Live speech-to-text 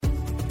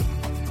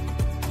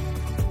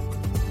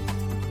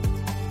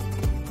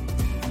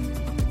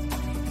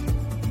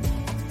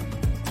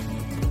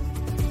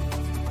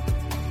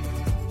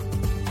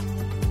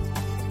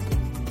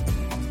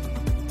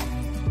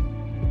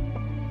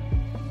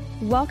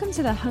Welcome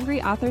to the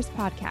Hungry Authors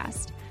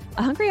Podcast.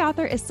 A hungry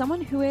author is someone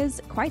who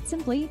is, quite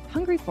simply,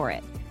 hungry for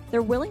it.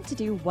 They're willing to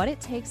do what it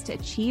takes to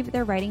achieve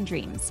their writing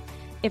dreams.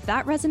 If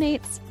that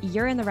resonates,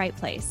 you're in the right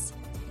place.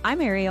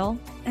 I'm Ariel.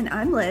 And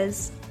I'm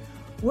Liz.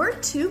 We're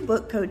two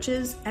book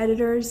coaches,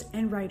 editors,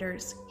 and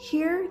writers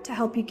here to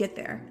help you get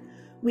there.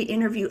 We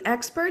interview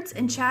experts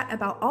and chat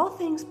about all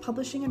things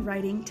publishing and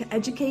writing to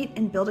educate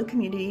and build a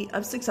community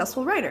of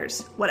successful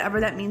writers,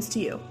 whatever that means to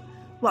you.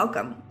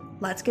 Welcome.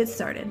 Let's get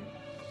started.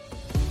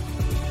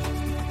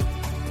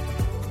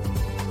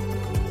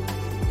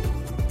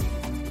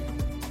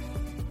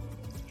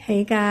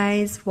 Hey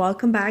guys,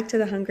 welcome back to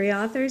the Hungry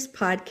Authors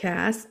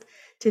Podcast.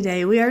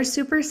 Today we are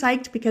super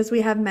psyched because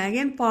we have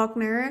Megan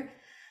Faulkner,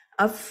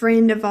 a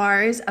friend of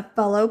ours, a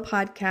fellow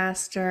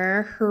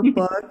podcaster. Her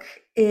book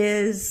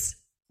is,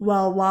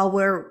 well, while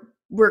we're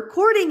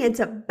recording,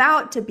 it's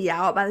about to be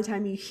out. By the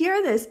time you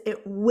hear this,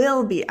 it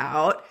will be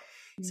out.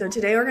 So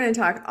today we're going to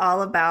talk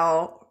all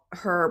about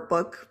her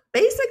book,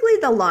 basically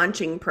the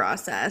launching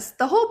process,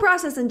 the whole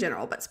process in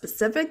general, but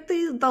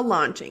specifically the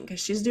launching, because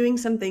she's doing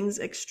some things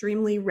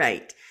extremely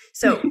right.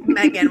 So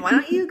Megan, why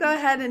don't you go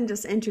ahead and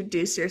just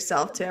introduce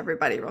yourself to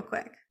everybody real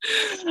quick?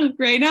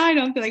 Right now, I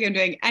don't feel like I'm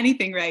doing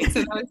anything right.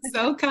 So that was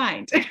so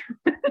kind.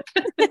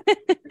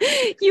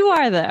 You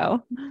are,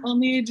 though.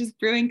 Only just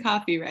brewing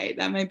coffee right.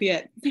 That might be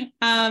it.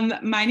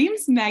 My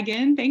name's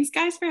Megan. Thanks,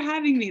 guys, for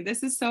having me.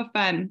 This is so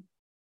fun.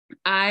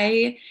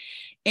 I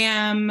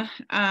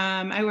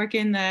work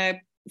in the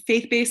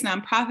faith-based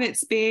nonprofit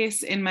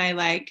space in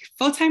my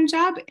full-time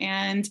job.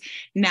 And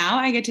now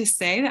I get to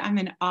say that I'm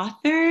an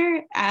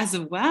author as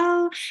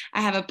well.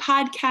 I have a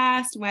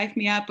podcast, Wife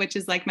Me Up, which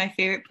is my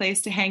favorite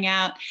place to hang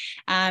out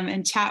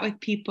and chat with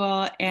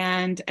people,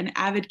 and an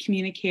avid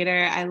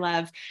communicator. I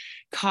love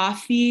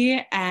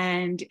coffee,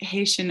 and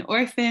Haitian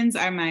orphans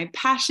are my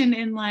passion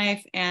in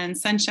life, and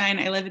sunshine.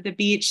 I live at the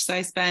beach, so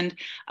I spend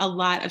a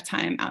lot of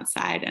time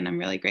outside, and I'm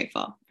really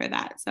grateful for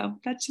that. So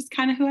that's just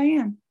kind of who I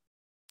am.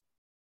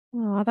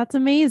 Oh, that's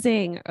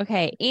amazing.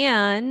 Okay.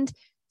 And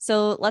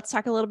so let's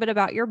talk a little bit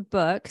about your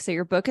book. So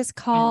your book is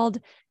called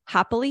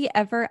Happily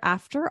Ever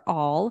After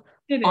All,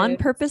 On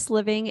Purpose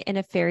Living in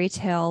a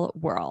Fairytale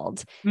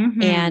World.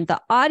 Mm-hmm. And the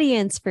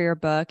audience for your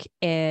book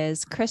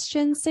is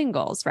Christian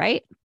singles,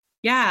 right?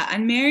 Yeah,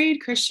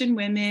 unmarried Christian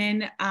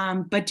women.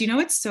 But do you know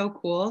what's so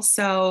cool?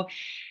 So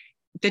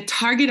the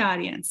target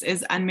audience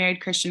is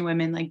unmarried Christian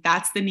women.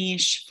 That's the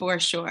niche for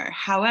sure.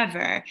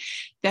 However,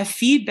 the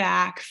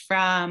feedback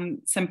from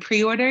some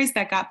pre-orders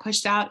that got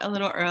pushed out a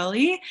little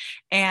early,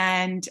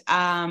 and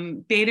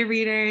beta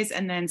readers,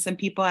 and then some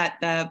people at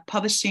the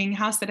publishing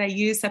house that I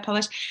use that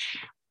publish,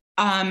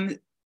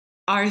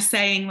 are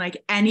saying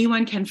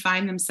anyone can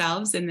find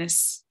themselves in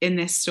this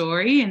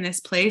story, in this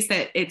place,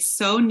 that it's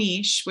so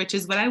niche, which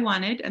is what I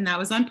wanted. And that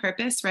was on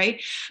purpose,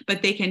 right?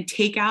 But they can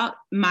take out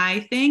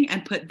my thing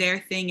and put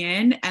their thing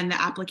in, and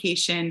the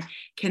application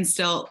can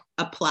still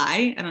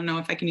apply. I don't know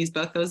if I can use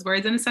both those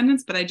words in a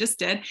sentence, but I just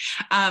did.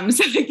 So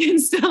it can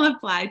still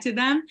apply to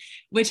them,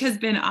 which has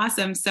been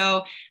awesome.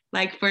 So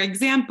for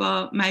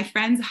example, my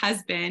friend's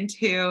husband,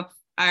 who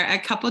are a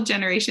couple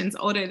generations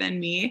older than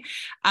me,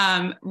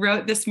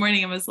 wrote this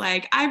morning and was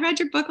like, I read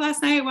your book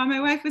last night while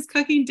my wife was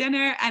cooking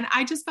dinner, and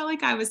I just felt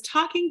like I was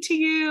talking to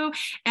you,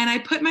 and I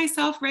put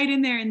myself right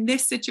in there in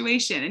this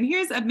situation. And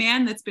here's a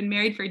man that's been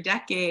married for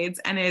decades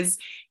and is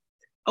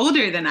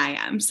older than I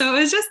am. So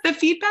it's just, the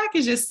feedback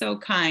is just so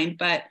kind.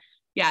 But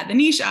yeah, the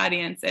niche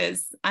audience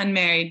is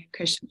unmarried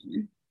Christian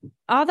women.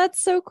 Oh,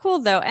 that's so cool,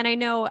 though. And I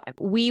know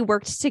we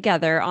worked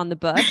together on the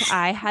book.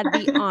 I had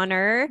the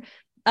honor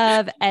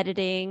of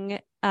editing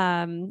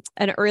an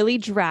early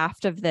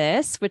draft of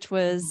this, which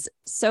was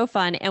so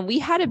fun. And we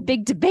had a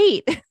big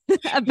debate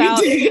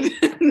about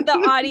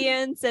the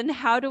audience and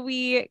how do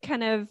we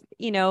kind of,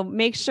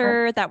 make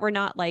sure that we're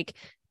not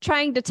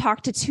trying to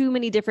talk to too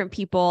many different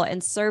people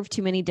and serve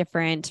too many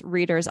different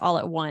readers all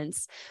at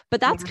once. But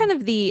that's kind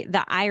of the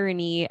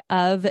irony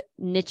of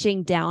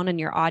niching down on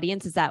your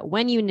audience, is that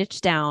when you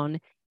niche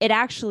down, it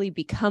actually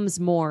becomes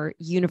more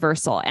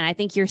universal. And I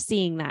think you're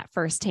seeing that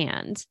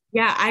firsthand.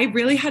 Yeah, I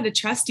really had to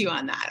trust you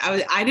on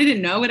that. I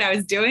didn't know what I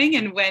was doing.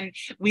 And when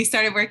we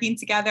started working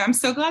together, I'm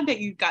so glad that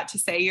you got to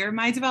say you're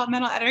my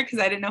developmental editor, because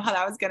I didn't know how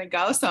that was going to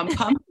go. So I'm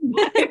pumped.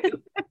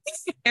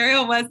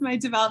 Ariel was my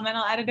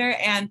developmental editor,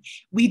 and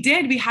we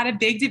had a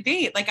big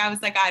debate. I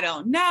was like, I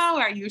don't know.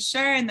 Are you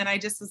sure? And then I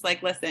just was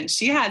like, listen,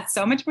 she has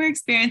so much more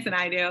experience than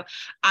I do.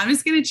 I'm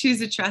just going to choose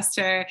to trust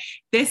her.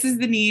 This is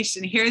the niche,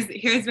 and here's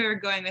where we're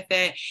going with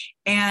it.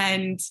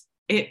 And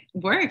it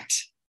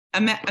worked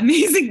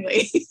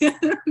amazingly.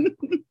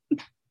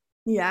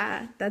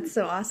 Yeah, that's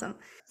so awesome.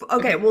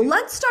 Okay, well,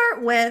 let's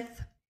start with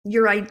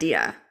your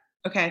idea.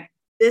 Okay.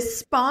 This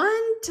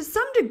spawned to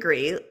some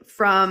degree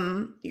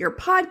from your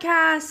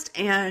podcast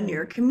and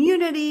your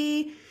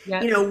community.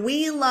 Yep.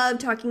 We love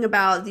talking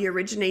about the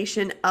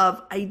origination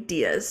of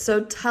ideas.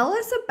 So tell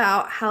us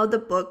about how the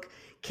book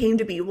came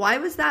to be? Why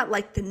was that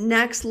like the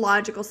next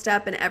logical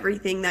step in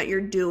everything that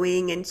you're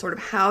doing? And sort of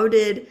how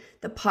did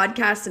the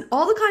podcast and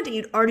all the content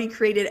you'd already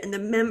created and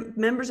the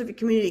members of your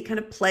community kind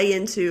of play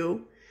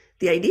into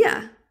the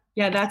idea?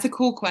 Yeah, that's a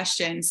cool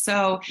question.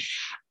 So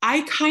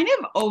I kind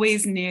of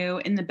always knew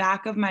in the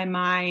back of my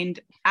mind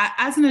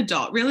as an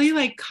adult, really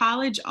like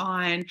college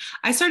on,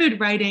 I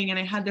started writing and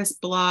I had this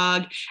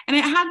blog and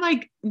it had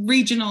like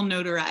regional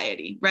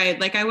notoriety, right?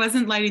 Like I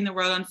wasn't lighting the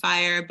world on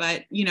fire,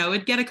 but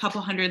it'd get a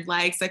couple hundred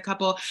likes, a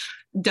couple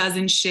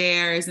dozen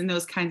shares and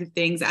those kinds of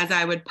things as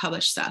I would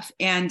publish stuff.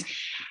 And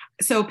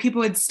so people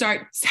would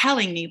start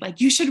telling me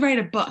like, you should write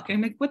a book. And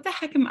I'm like, what the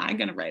heck am I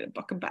going to write a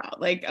book about?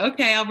 Like,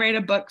 okay, I'll write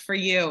a book for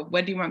you.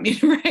 What do you want me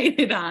to write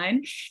it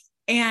on?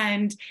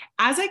 And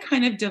as I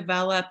kind of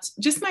developed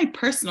just my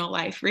personal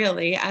life,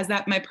 really, as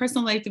that my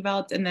personal life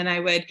developed, and then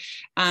I would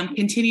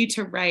continue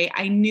to write,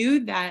 I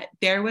knew that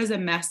there was a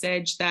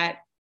message that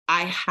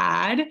I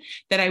had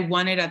that I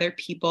wanted other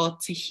people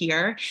to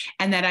hear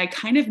and that I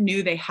kind of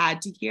knew they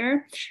had to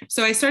hear.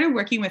 So I started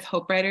working with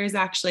Hope Writers,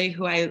 actually,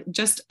 who I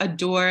just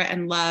adore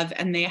and love.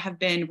 And they have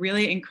been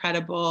really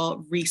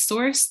incredible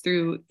resource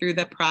through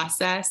the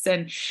process.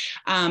 And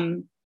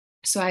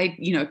so I,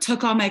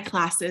 took all my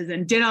classes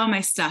and did all my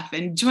stuff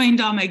and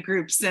joined all my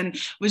groups and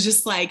was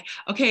just like,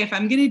 okay, if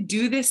I'm going to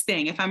do this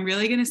thing, if I'm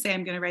really going to say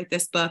I'm going to write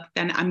this book,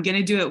 then I'm going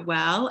to do it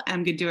well.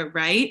 I'm going to do it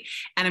right.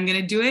 And I'm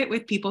going to do it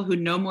with people who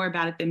know more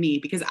about it than me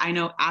because I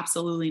know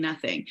absolutely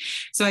nothing.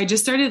 So I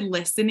just started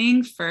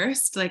listening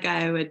first. Like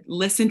I would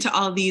listen to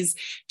all these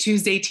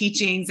Tuesday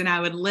teachings and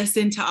I would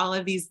listen to all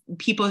of these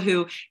people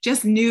who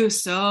just knew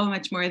so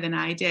much more than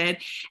I did.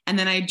 And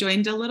then I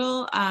joined a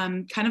little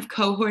kind of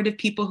cohort of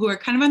people who are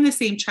kind of on the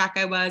same track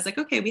I was. Like,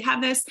 okay, we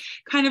have this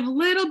kind of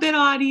little bit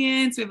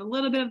audience, we have a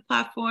little bit of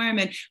platform,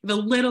 and we have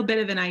a little bit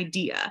of an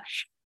idea.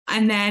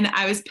 And then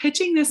I was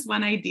pitching this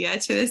one idea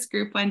to this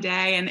group one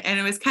day, and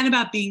it was kind of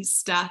about being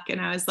stuck. And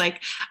I was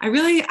like,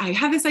 I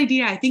have this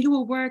idea. I think it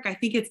will work. I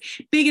think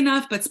it's big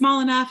enough, but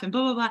small enough, and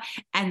blah, blah, blah.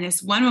 And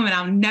this one woman,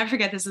 I'll never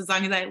forget this as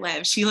long as I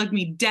live. She looked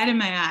me dead in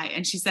my eye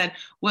and she said,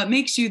 "What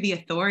makes you the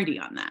authority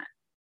on that?"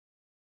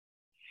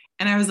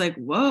 And I was like,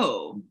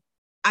 whoa.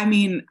 I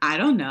mean, I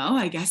don't know.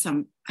 I guess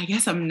I'm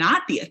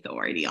not the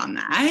authority on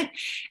that.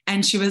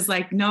 And she was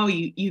like, no,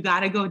 you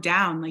got to go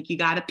down. Like you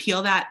got to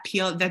peel.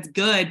 That's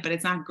good, but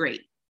it's not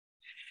great.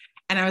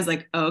 And I was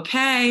like,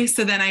 okay.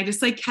 So then I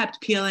just like kept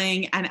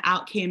peeling and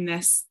out came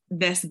this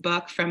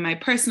book from my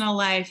personal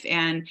life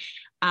and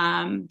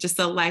just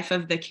the life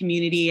of the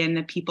community and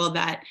the people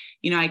that,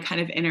 I kind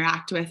of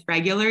interact with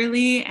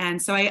regularly. And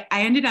so I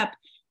ended up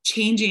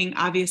changing,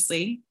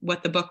 obviously,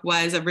 what the book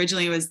was.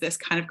 Originally, it was this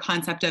kind of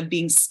concept of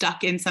being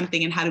stuck in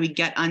something and how do we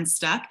get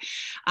unstuck.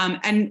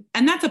 And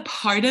that's a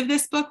part of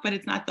this book, but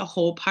it's not the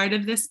whole part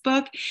of this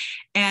book.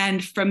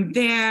 And from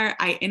there,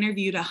 I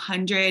interviewed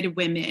 100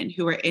 women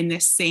who were in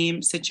this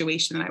same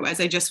situation that I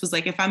was. I just was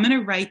like, if I'm going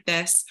to write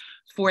this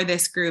for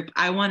this group,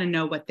 I want to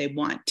know what they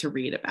want to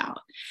read about.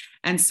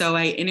 And so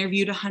I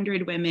interviewed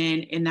 100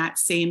 women in that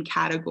same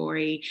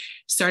category,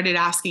 started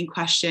asking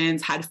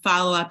questions, had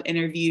follow-up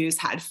interviews,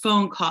 had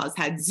phone calls,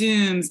 had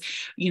Zooms,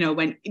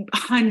 went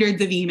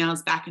hundreds of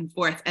emails back and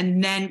forth,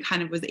 and then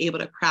kind of was able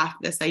to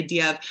craft this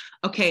idea of,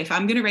 okay, if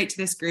I'm going to write to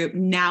this group,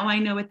 now I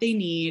know what they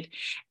need,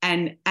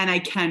 and I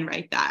can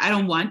write that. I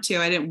didn't want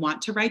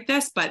to write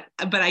this, but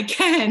I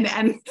can.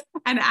 And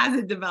as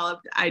it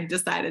developed, I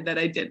decided that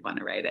I did want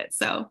to write it.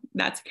 So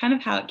that's kind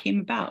of how it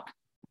came about.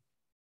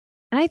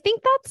 And I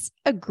think that's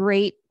a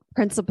great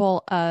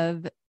principle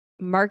of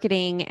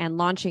marketing and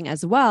launching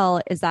as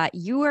well, is that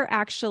you are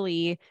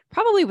actually,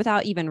 probably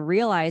without even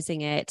realizing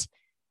it,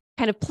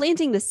 kind of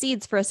planting the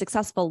seeds for a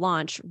successful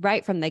launch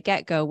right from the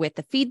get-go with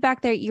the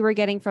feedback that you were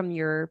getting from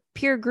your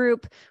peer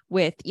group,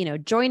 with,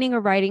 joining a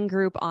writing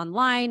group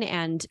online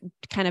and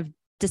kind of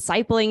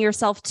discipling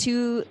yourself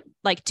to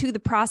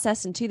the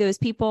process and to those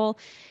people.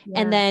 Yeah.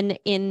 And then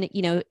in,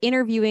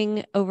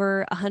 interviewing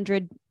over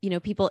 100,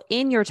 people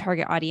in your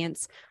target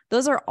audience,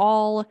 those are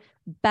all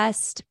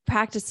best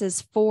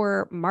practices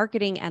for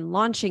marketing and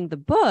launching the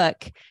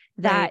book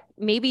that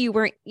maybe you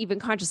weren't even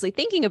consciously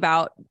thinking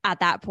about at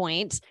that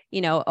point,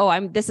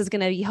 this is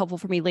going to be helpful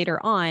for me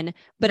later on,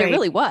 but it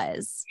really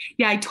was.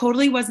 Yeah, I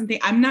totally wasn't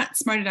I'm not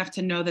smart enough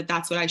to know that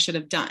that's what I should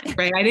have done,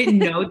 right? I didn't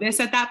know this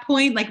at that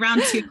point. Like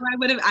round 2,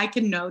 I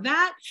can know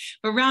that,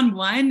 but round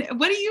 1,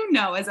 what do you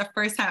know as a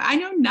first time? I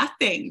know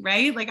nothing,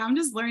 right? Like I'm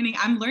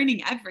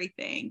learning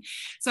everything.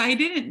 So I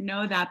didn't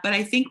know that, but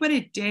I think what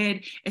it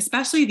did,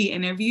 especially the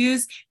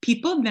interviews,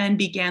 people then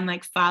began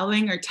like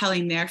following or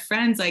telling their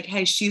friends like,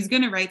 hey, she's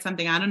going to write something.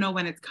 I don't know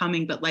when it's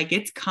coming, but like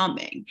it's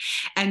coming.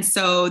 And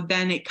so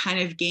then it kind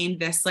of gained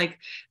this like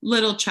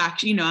little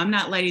traction. I'm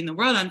not lighting the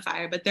world on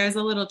fire, but there's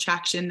a little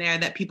traction there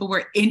that people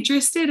were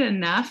interested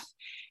enough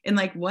in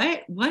like,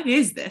 what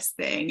is this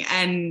thing?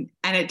 And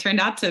it turned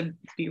out to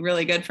be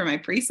really good for my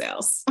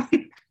pre-sales.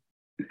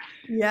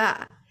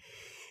 Yeah.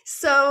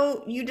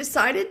 So you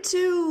decided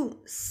to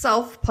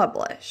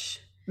self-publish.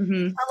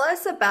 Mm-hmm. Tell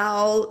us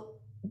about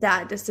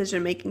that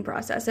decision-making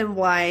process and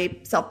why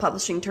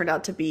self-publishing turned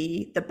out to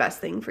be the best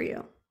thing for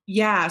you.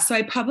 Yeah. So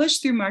I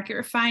published through Market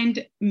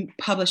Refined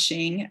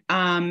Publishing.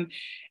 To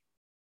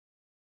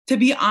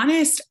be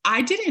honest,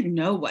 I didn't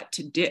know what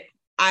to do.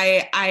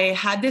 I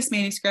had this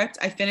manuscript.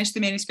 I finished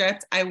the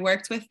manuscript. I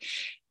worked with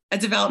a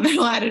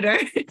developmental editor.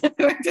 I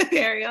worked with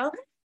Ariel.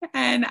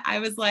 And I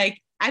was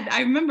like,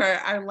 I remember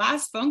our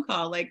last phone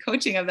call, like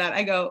coaching of that.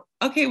 I go,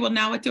 okay, well,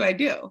 now what do I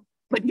do?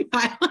 Like,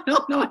 I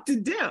don't know what to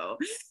do.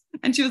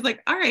 And she was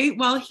like, all right,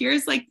 well,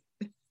 here's like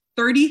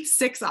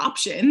 36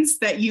 options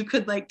that you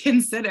could like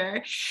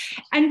consider.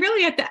 And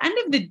really at the end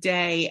of the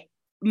day,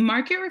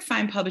 Market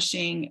Refined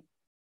Publishing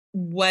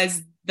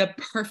was the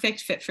perfect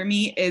fit for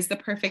me, is the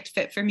perfect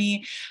fit for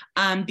me,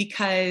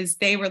 because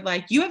they were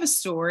like, you have a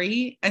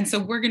story. And so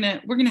we're going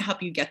to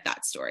help you get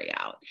that story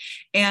out.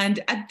 And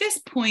at this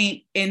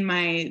point in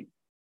my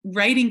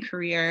writing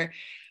career,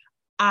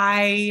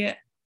 I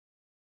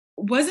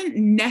wasn't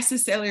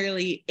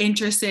necessarily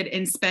interested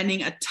in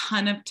spending a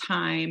ton of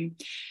time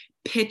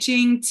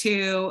pitching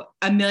to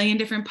a million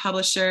different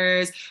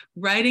publishers,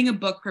 writing a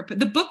book.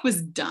 The book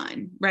was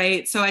done,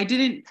 right? So I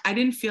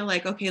didn't feel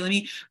like, okay, let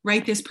me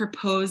write this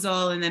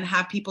proposal and then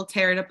have people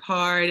tear it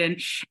apart.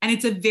 And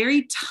it's a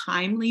very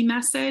timely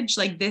message.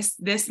 Like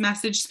this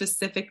message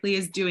specifically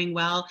is doing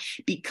well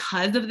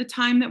because of the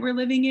time that we're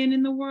living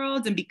in the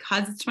world, and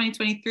because it's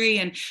 2023,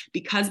 and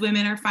because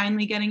women are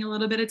finally getting a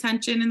little bit of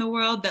attention in the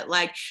world, that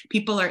like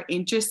people are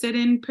interested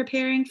in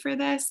preparing for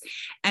this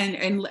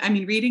and I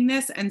mean, reading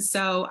this. And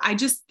so I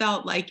just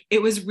felt like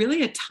it was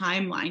really a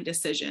timeline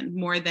decision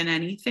more than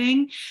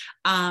anything,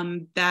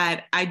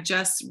 that I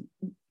just,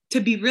 to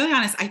be really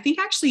honest, I think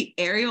actually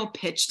Ariel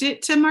pitched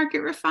it to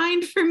Market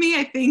Refined for me.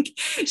 I think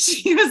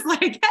she was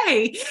like,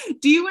 hey,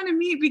 do you want to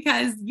meet?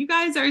 Because you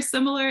guys are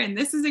similar and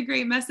this is a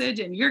great message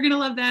and you're going to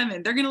love them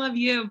and they're going to love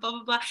you, blah,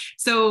 blah, blah.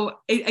 So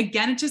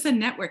again, it's just a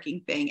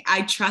networking thing.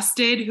 I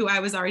trusted who I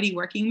was already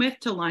working with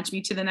to launch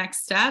me to the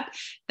next step.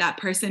 That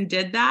person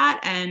did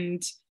that,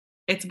 and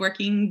it's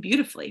working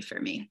beautifully for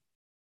me.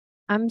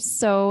 I'm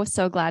so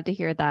glad to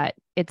hear that.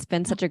 It's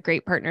been such a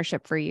great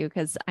partnership for you,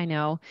 because I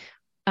know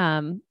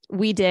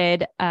we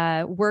did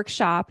a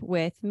workshop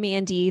with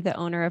Mandy, the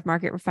owner of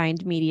Market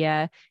Refined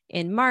Media,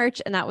 in March,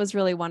 and that was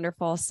really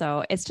wonderful.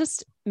 So it's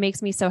just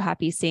makes me so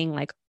happy seeing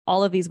like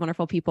all of these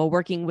wonderful people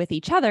working with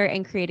each other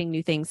and creating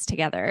new things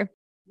together.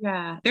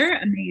 Yeah, they're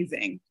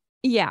amazing.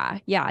 Yeah,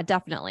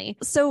 definitely.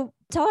 So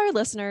tell our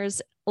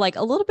listeners like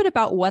a little bit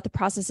about what the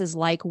process is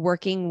like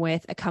working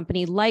with a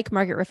company like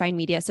Market Refined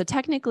Media. So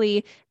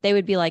technically they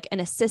would be like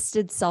an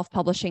assisted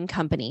self-publishing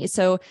company.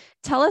 So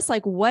tell us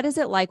like, what is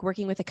it like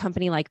working with a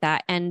company like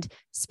that? And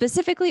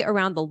specifically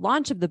around the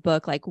launch of the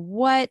book, like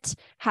what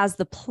has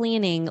the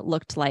planning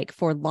looked like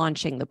for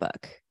launching the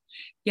book?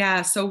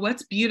 Yeah. So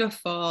what's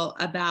beautiful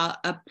about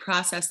a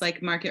process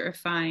like Market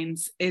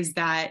Refined's is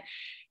that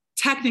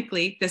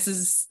technically this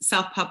is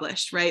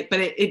self-published, right? But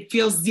it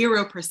feels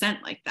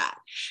 0% like that,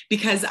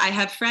 because I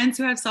have friends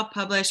who have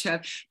self-published, who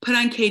have put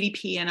on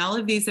KDP and all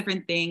of these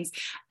different things.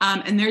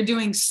 And they're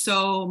doing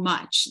so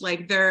much,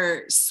 like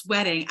they're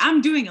sweating.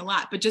 I'm doing a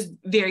lot, but just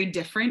very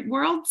different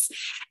worlds.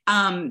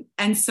 And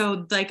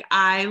so like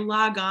I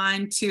log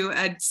on to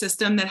a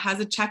system that has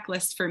a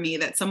checklist for me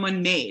that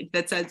someone made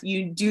that says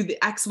you do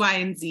the X, Y,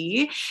 and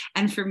Z.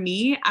 And for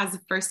me as a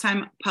first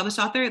time published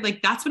author,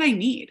 like that's what I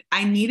need.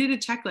 I needed a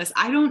checklist.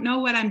 I don't know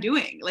what I'm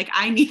doing. Like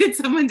I needed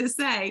someone to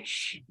say,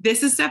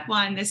 this is step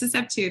 1, this is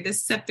step 2, this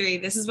is step 3,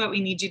 this is what we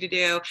need you to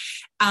do.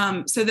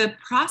 So the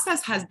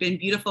process has been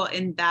beautiful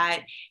in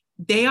that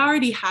they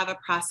already have a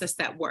process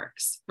that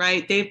works,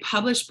 right? They've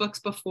published books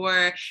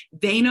before,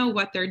 they know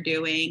what they're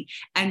doing.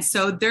 And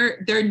so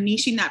they're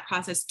niching that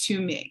process to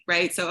me,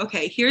 right? So,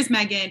 okay, here's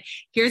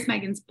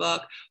Megan's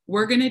book.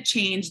 We're going to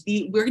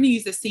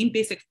use the same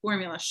basic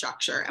formula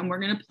structure, and we're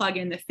going to plug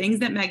in the things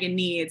that Megan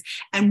needs.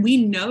 And we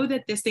know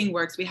that this thing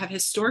works. We have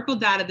historical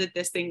data that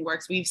this thing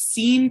works. We've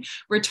seen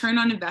return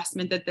on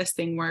investment that this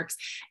thing works.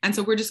 And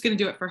so we're just going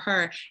to do it for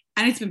her.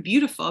 And it's been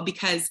beautiful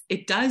because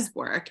it does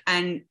work.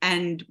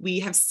 And we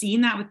have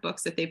seen that with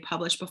books that they've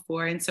published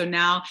before. And so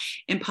now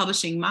in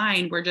publishing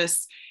mine, we're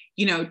just,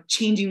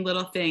 changing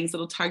little things,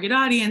 little target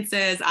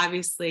audiences,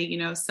 obviously,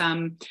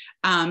 some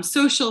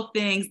social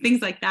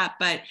things like that.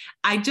 But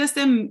I just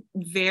am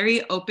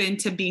very open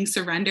to being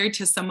surrendered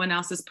to someone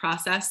else's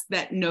process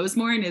that knows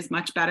more and is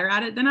much better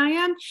at it than I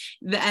am,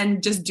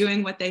 and just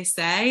doing what they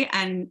say.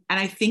 And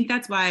I think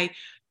that's why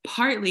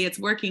partly it's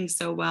working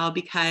so well,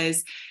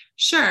 because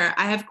sure,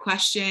 I have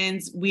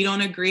questions. We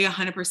don't agree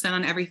 100%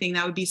 on everything.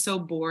 That would be so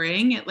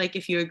boring, like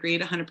if you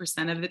agreed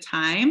 100% of the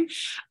time.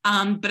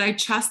 But I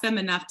trust them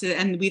enough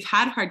and we've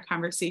had hard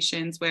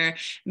conversations where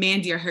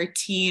Mandy or her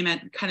team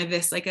at kind of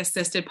this like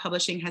assisted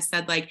publishing has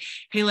said like,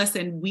 hey,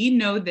 listen, we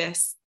know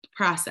this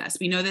process.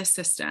 We know this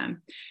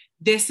system.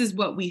 This is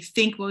what we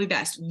think will be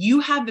best.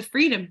 You have the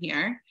freedom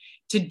here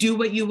to do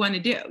what you want to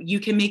do. You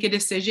can make a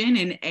decision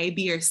in A,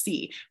 B, or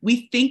C.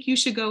 We think you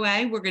should go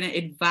A. We're going to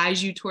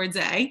advise you towards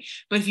A.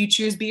 But if you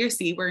choose B or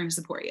C, we're going to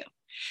support you.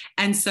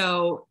 And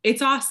so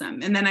it's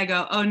awesome. And then I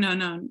go, oh,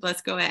 no,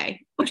 let's go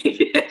A.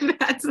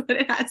 That's what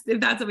it has to,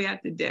 that's what we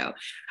have to do.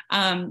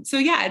 So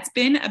yeah, it's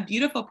been a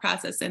beautiful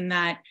process in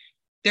that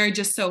they're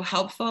just so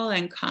helpful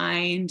and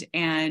kind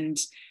and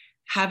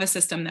have a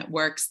system that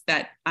works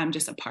that I'm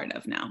just a part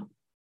of now.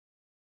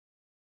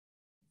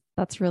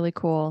 That's really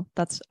cool.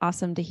 That's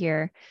awesome to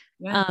hear.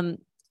 Yeah.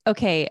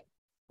 Okay.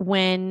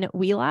 When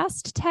we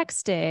last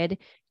texted,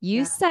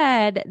 you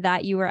said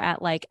that you were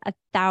at like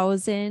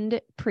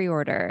 1,000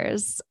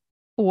 pre-orders.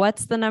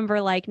 What's the number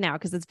like now?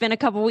 Because it's been a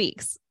couple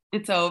weeks.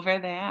 It's over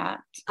that.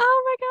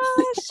 Oh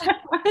my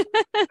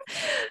gosh.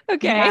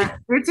 Okay. Yeah,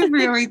 it's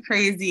really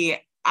crazy.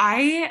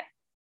 I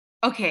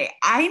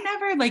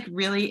never like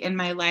really in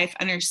my life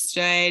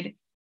understood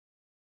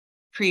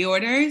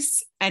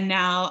pre-orders, and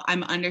now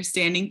I'm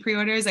understanding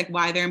pre-orders, like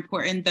why they're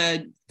important,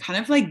 the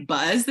kind of like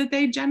buzz that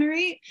they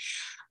generate.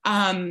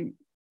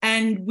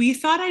 And we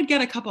thought I'd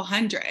get a couple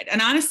hundred.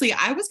 And honestly,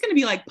 I was going to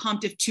be like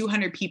pumped if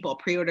 200 people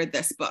pre-ordered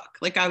this book.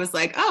 Like I was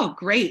like, oh,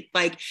 great.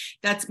 Like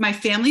that's my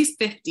family's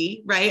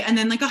 50, right? And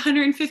then like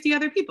 150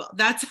 other people.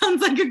 That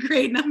sounds like a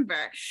great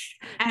number.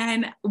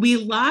 And we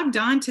logged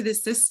on to the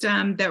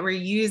system that we're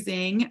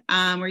using.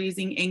 We're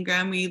using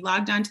Ingram. We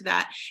logged on to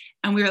that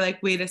and we were like,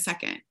 wait a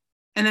second.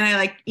 And then I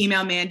like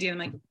email Mandy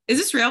and I'm like, is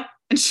this real?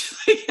 And she's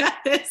like, yeah,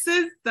 this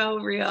is so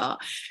real.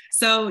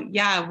 So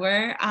yeah,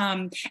 we're,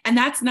 and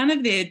that's none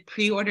of the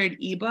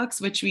pre-ordered ebooks,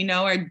 which we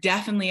know are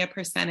definitely a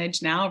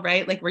percentage now,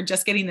 right? Like we're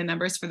just getting the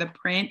numbers for the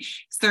print.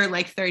 So they're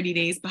like 30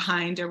 days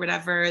behind or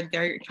whatever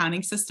their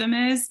accounting system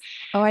is.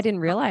 Oh, I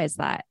didn't realize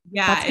that.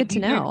 Yeah. That's good to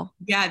know.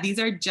 These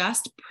are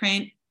just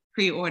print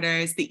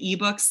pre-orders. The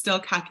ebooks still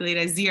calculate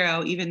as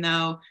zero, even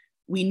though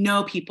we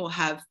know people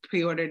have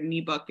pre-ordered an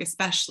ebook,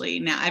 especially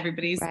now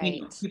everybody's,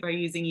 right. People are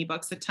using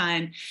ebooks a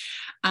ton.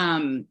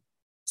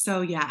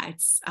 So yeah,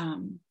 it's,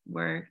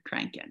 we're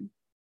cranking.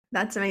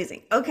 That's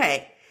amazing.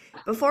 Okay.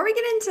 Before we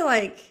get into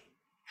like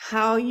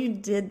how you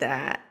did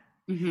that,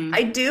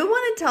 I do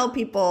want to tell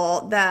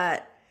people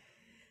that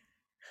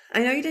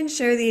I know you didn't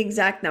share the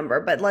exact number,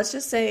 but let's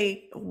just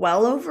say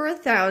well over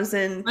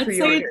 1,000 Let's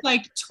say it's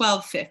like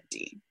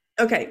 1,250.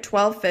 Okay.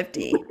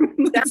 1,250.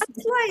 That's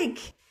like,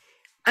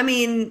 I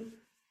mean,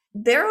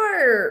 there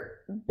are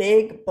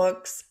big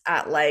books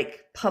at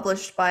like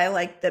published by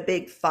like the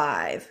big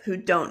five who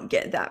don't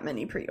get that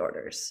many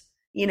pre-orders,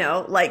 you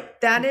know,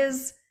 like that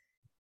is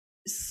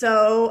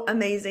so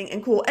amazing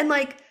and cool. And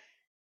like,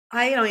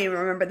 I don't even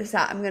remember the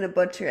stat, I'm going to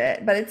butcher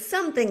it, but it's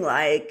something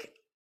like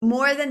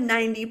more than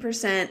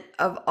 90%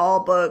 of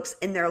all books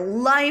in their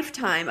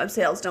lifetime of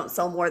sales don't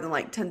sell more than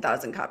like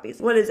 10,000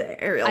 copies. What is it,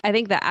 Ariel? I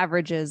think the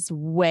average is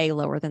way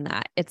lower than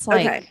that. It's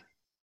like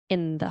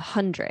in the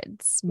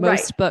hundreds.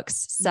 Most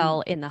books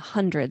sell in the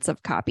hundreds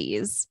of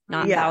copies,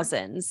 not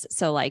thousands.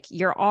 So like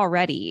you're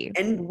already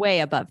way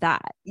above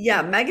that.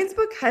 Yeah. Megan's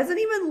book hasn't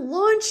even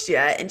launched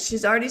yet. And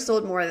she's already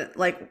sold more than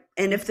like,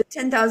 and if the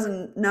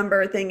 10,000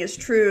 number thing is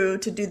true,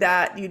 to do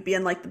that, you'd be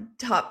in like the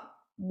top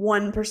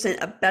 1%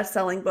 of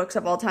best-selling books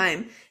of all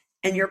time.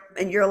 And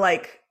you're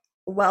like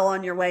well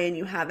on your way and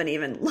you haven't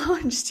even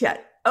launched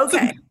yet.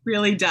 Okay.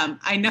 Really dumb.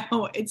 I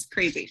know, it's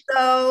crazy.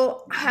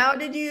 So how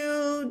did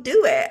you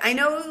do it? I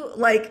know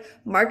like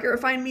Market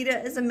Refined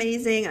Media is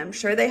amazing. I'm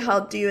sure they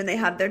helped you and they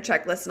have their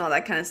checklist and all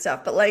that kind of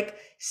stuff. But like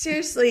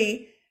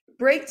seriously,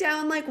 break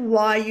down like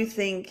why you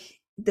think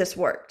this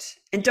worked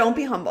and don't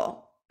be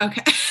humble.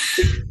 Okay.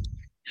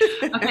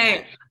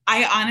 Okay.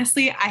 I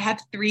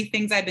have 3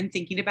 things I've been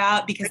thinking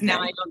about because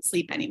now I don't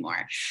sleep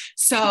anymore.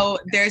 So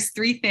there's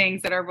 3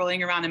 things that are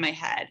rolling around in my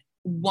head.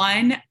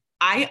 1,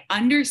 I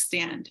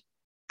understand.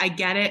 I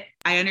get it.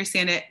 I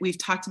understand it. We've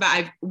talked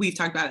about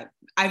it.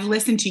 I've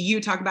listened to you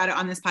talk about it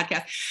on this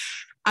podcast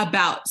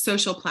about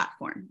social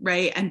platform,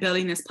 right? And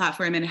building this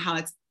platform and how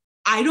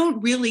I don't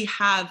really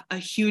have a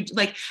huge,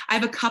 like I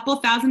have a couple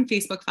thousand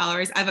Facebook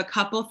followers. I have a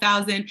couple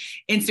thousand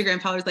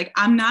Instagram followers. Like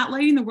I'm not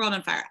lighting the world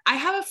on fire. I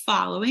have a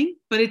following,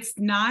 but it's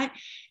not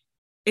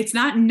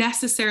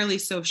necessarily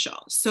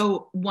social.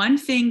 So one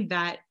thing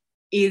that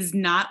is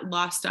not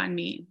lost on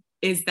me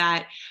is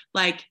that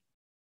like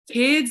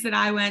kids that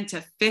I went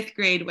to 5th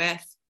grade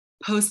with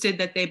posted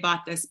that they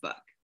bought this book.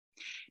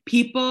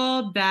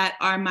 People that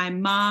are my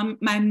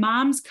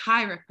mom's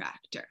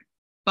chiropractor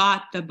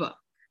bought the book,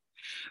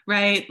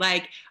 right?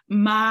 Like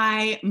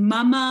my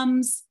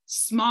grandma,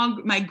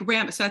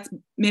 so that's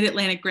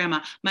Mid-Atlantic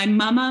grandma, my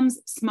mom's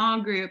small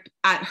group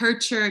at her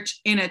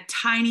church in a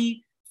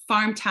tiny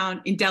farm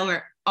town in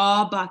Delaware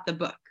all bought the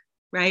book.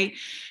 Right.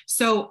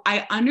 So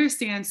I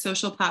understand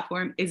social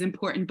platform is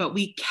important, but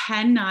we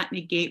cannot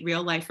negate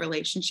real life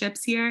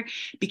relationships here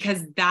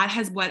because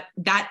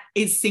that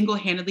is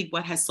single-handedly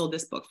what has sold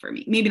this book for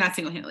me. Maybe not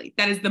single-handedly.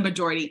 That is the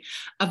majority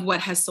of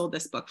what has sold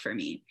this book for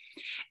me.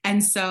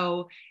 And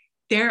so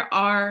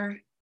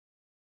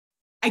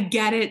I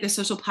get it. The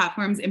social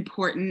platform is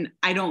important.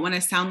 I don't want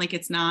to sound like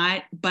it's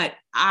not, but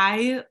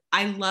I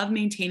love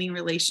maintaining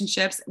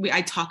relationships.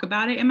 I talk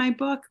about it in my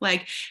book,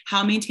 like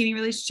how maintaining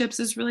relationships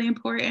is really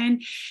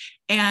important.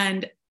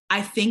 And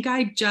I think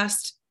I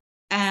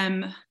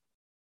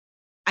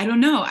I don't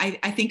know.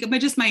 I think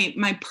about just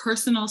my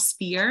personal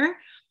sphere.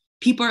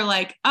 People are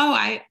like, oh,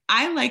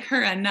 I like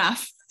her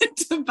enough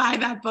to buy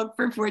that book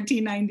for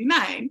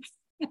 $14.99.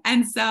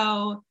 And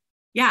so,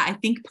 yeah, I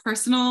think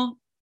personal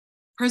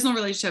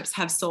relationships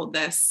have sold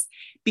this,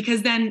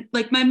 because then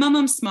like my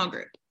mom's small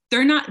group,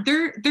 they're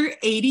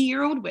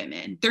 80-year-old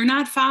women. They're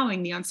not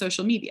following me on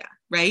social media.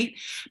 Right.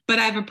 But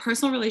I have a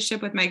personal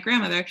relationship with my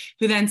grandmother,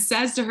 who then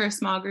says to her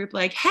small group,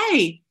 like,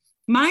 hey,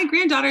 my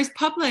granddaughter's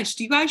published.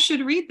 You guys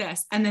should read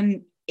this. And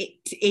then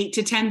 8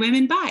 to 10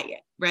 women buy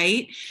it.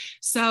 Right.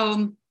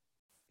 So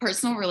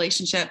personal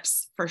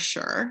relationships for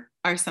sure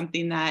are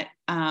something that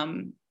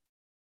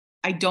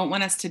I don't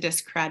want us to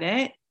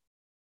discredit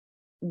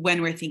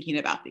when we're thinking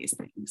about these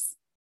things.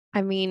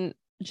 I mean,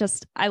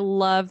 I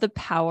love the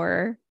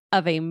power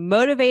of a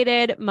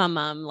motivated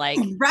mom. Like,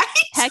 right?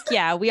 Heck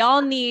yeah. We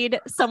all need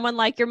someone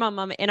like your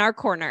mom in our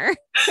corner.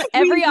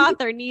 Every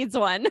author needs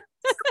one.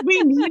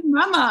 We need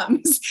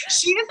moms.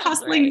 She is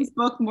hustling this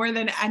book more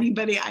than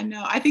anybody I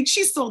know. I think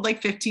she sold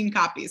like 15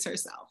 copies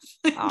herself.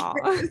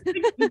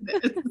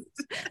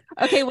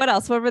 Okay. What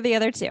else? What were the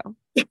other two?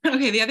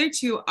 Okay. The other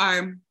two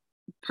are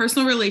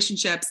personal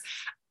relationships.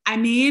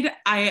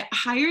 I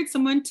hired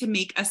someone to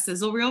make a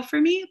sizzle reel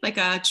for me, like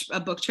a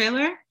book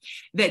trailer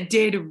that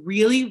did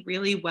really,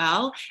 really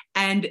well.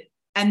 And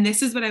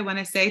this is what I want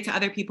to say to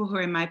other people who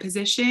are in my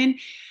position.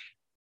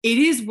 It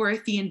is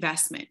worth the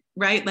investment,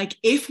 right? Like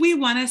if we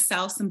want to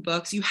sell some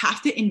books, you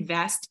have to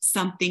invest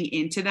something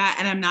into that.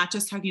 And I'm not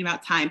just talking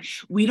about time.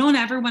 We don't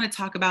ever want to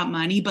talk about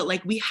money, but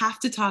like we have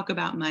to talk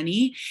about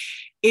money.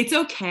 It's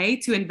okay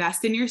to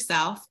invest in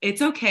yourself.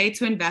 It's okay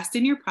to invest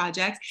in your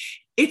projects.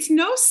 It's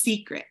no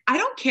secret. I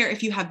don't care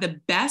if you have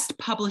the best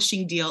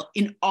publishing deal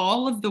in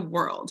all of the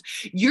world.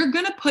 You're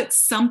going to put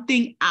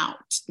something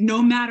out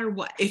no matter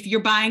what. If you're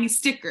buying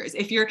stickers,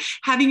 if you're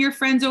having your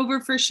friends over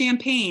for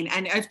champagne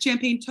and a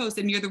champagne toast,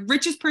 and you're the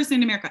richest person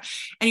in America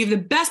and you have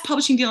the best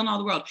publishing deal in all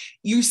the world,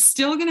 you're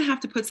still going to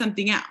have to put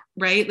something out,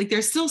 right? Like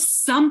there's still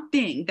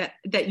something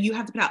that you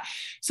have to put out.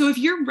 So if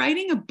you're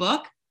writing a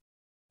book,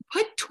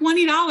 put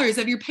 $20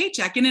 of your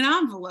paycheck in an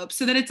envelope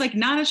so that it's like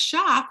not a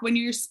shock when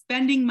you're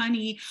spending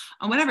money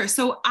on whatever.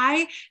 So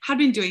I have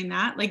been doing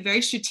that like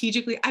very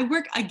strategically. I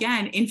work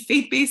again in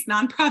faith-based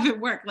nonprofit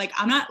work. Like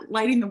I'm not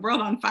lighting the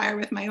world on fire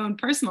with my own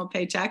personal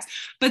paychecks,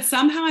 but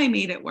somehow I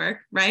made it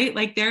work, right?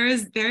 Like there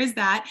is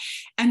that.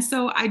 And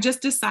so I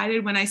just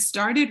decided when I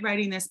started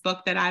writing this book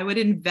that I would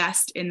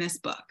invest in this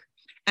book.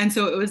 And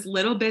so it was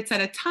little bits at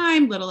a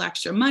time, little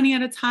extra money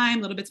at a time,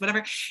 little bits,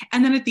 whatever.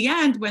 And then at the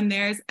end, when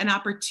there's an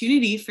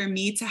opportunity for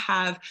me to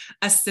have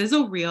a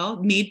sizzle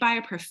reel made by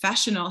a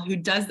professional who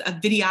does a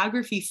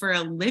videography for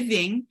a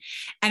living,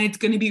 and it's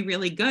going to be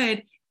really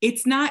good,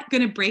 it's not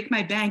going to break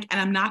my bank,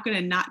 and I'm not going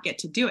to not get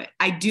to do it.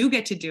 I do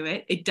get to do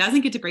it. It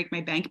doesn't get to break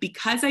my bank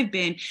because I've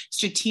been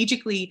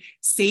strategically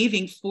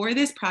saving for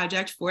this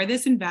project, for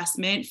this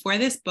investment, for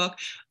this book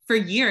for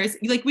years.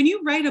 Like when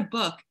you write a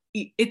book,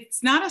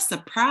 it's not a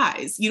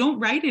surprise. You don't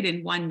write it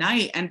in one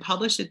night and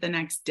publish it the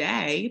next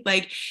day.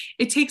 Like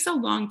it takes a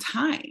long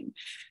time.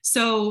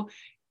 So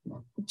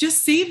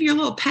just save your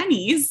little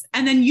pennies,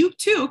 and then you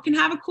too can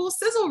have a cool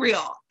sizzle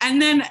reel.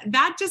 And then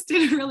that just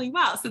did really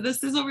well. So the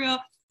sizzle reel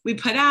we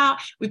put it on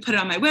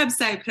my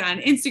website, put it on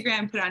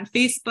Instagram, put it on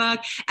Facebook,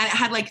 and it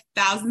had like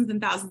thousands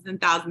and thousands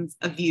and thousands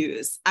of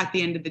views at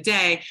the end of the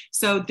day.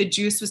 So the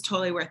juice was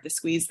totally worth the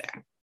squeeze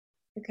there.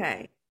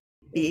 Okay.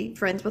 Be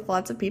friends with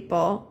lots of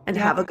people and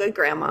have a good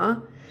grandma.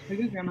 A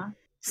good grandma.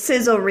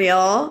 Sizzle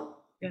reel.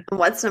 Yeah.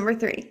 What's number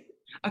 3?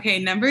 Okay,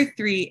 number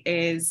 3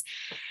 is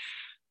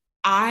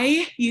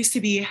I used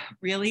to be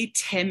really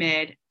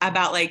timid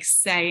about like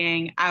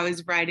saying I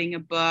was writing a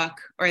book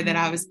or that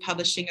I was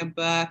publishing a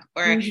book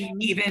or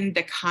even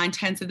the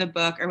contents of the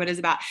book or what it's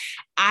about.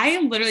 I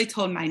literally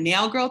told my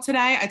nail girl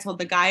today. I told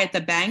the guy at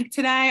the bank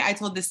today. I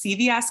told the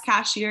CVS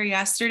cashier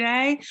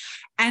yesterday.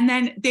 And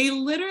then they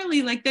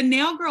literally, like the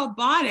nail girl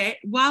bought it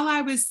while I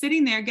was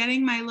sitting there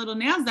getting my little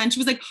nails done. She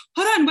was like,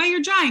 hold on, while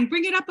you're drying,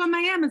 bring it up on my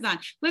Amazon.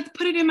 Let's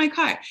put it in my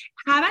cart.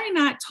 Had I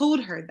not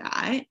told her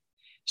that,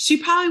 she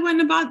probably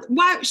wouldn't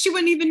have she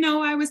wouldn't even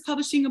know I was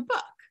publishing a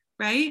book.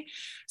 Right.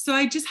 So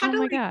I just had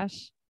to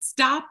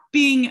stop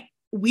being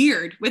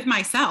weird with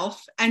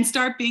myself and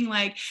start being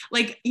like,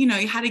 you know,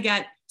 you had to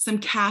get some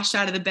cash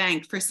out of the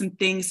bank for some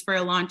things for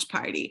a launch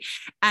party.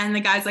 And the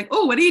guy's like,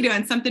 oh, what are you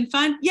doing? Something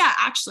fun? Yeah,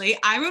 actually,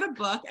 I wrote a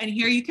book and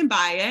here you can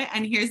buy it.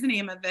 And here's the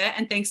name of it.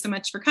 And thanks so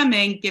much for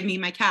coming. Give me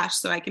my cash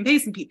so I can pay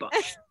some people.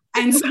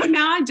 And so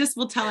now I just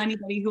will tell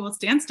anybody who will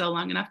stand still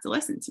long enough to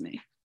listen to me.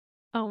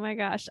 Oh my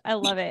gosh. I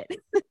love it.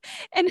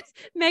 And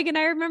Megan,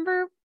 I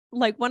remember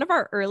like one of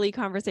our early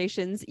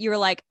conversations, you were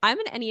like, I'm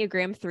an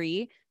Enneagram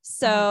 3.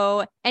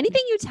 So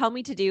anything you tell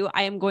me to do,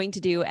 I am going to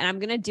do, and I'm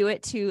going to do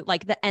it to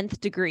like the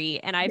nth degree.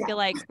 And I feel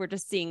like we're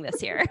just seeing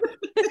this here.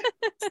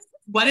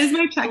 What is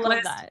my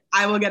checklist?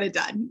 I will get it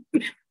done.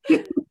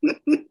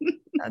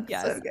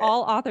 Yes. So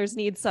all authors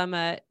need some,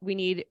 we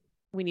need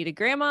a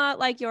grandma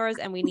like yours,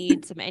 and we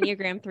need some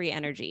Enneagram 3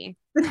 energy.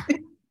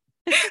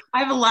 I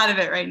have a lot of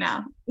it right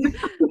now.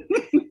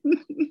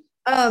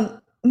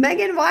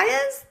 Megan, why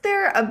is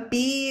there a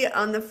bee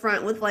on the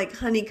front with like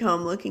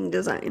honeycomb looking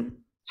design?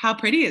 How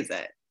pretty is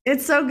it?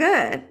 It's so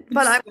good.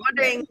 But It's I'm so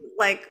wondering, good.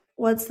 like,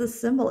 what's the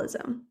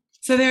symbolism?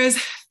 So there's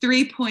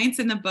 3 points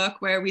in the book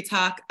where we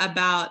talk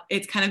about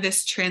it's kind of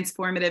this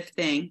transformative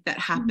thing that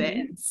Mhm.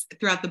 happens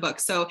throughout the book.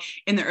 So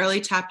in the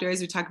early chapters,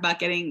 we talk about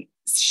getting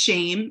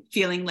shame,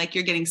 feeling like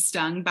you're getting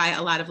stung by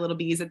a lot of little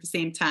bees at the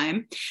same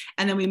time.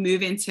 And then we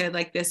move into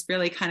like this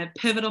really kind of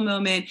pivotal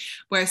moment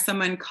where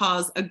someone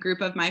calls a group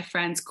of my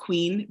friends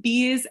queen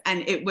bees.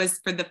 And it was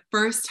for the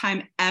first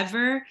time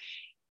ever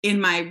in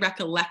my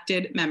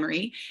recollected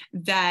memory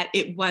that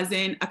it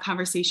wasn't a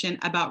conversation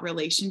about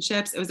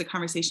relationships. It was a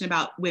conversation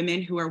about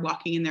women who are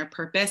walking in their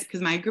purpose, because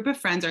my group of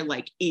friends are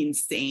like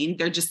insane.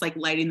 They're just like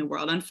lighting the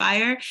world on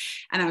fire.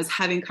 And I was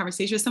having a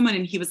conversation with someone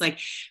and he was like,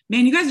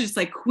 man, you guys are just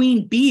like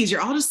queen bees.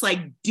 You're all just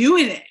like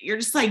doing it. You're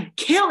just like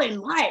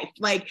killing life.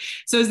 Like,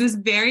 so it was this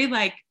very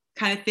like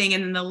kind of thing.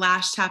 And then the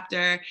last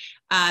chapter,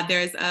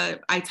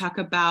 I talk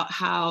about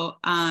how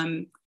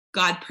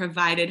God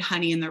provided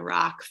honey in the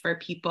rock for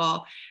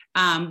people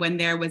when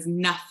there was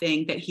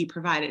nothing, that he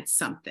provided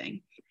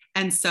something.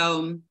 And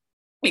so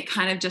it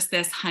kind of just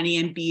this honey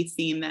and bee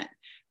theme that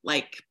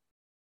like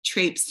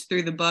traipsed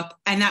through the book.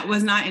 And that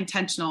was not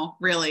intentional,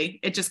 really.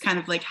 It just kind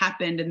of like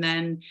happened. And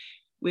then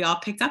we all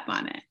picked up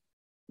on it.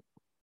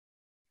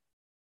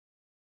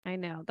 I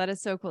know. That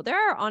is so cool.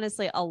 There are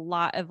honestly a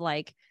lot of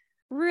like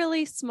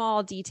really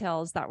small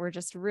details that were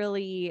just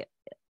really,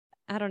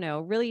 I don't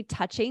know, really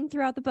touching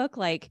throughout the book.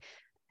 Like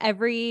at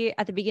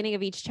the beginning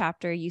of each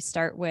chapter, you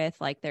start with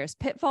like there's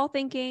pitfall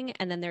thinking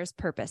and then there's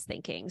purpose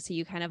thinking. So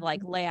you kind of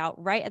like lay out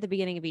right at the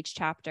beginning of each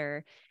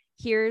chapter,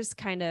 here's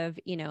kind of,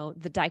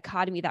 the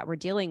dichotomy that we're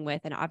dealing with.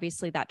 And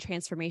obviously that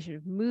transformation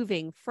of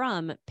moving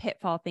from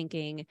pitfall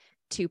thinking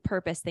to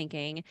purpose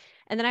thinking.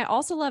 And then I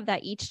also love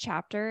that each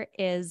chapter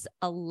is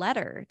a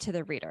letter to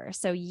the reader.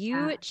 So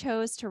you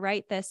chose to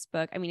write this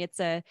book. I mean,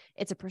 it's a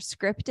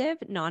prescriptive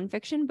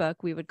nonfiction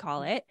book, we would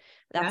call it.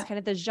 That's kind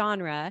of the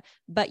genre,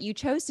 but you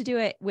chose to do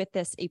it with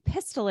this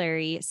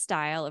epistolary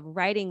style of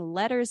writing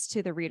letters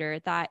to the reader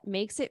that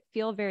makes it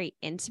feel very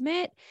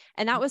intimate.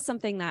 And that was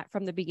something that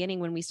from the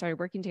beginning, when we started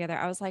working together,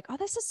 I was like, oh,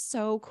 this is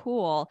so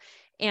cool.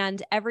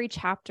 And every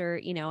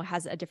chapter,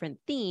 has a different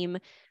theme.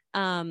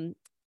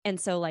 And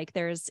so like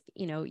there's,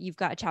 you've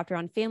got a chapter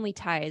on family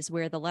ties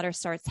where the letter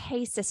starts,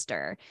 hey,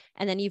 sister.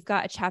 And then you've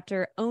got a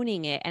chapter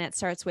owning it. And it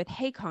starts with,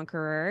 hey,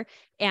 conqueror.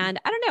 And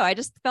I don't know, I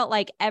just felt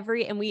like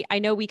I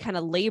know we kind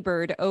of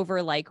labored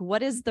over like,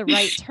 what is the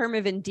right term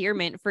of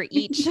endearment for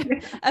each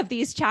of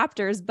these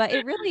chapters? But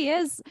it really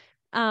is,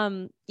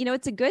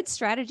 it's a good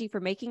strategy for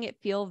making it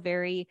feel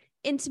very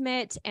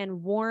intimate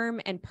and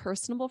warm and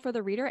personable for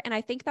the reader. And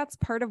I think that's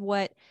part of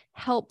what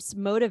helps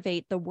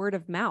motivate the word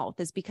of mouth,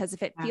 is because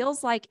if it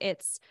feels like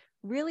it's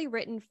really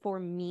written for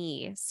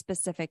me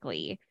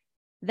specifically,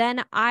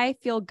 then I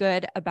feel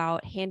good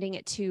about handing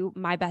it to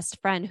my best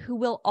friend who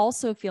will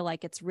also feel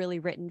like it's really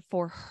written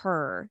for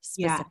her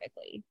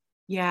specifically.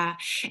 Yeah.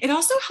 It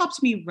also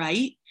helped me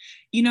write,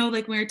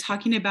 like when we're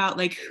talking about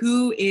like,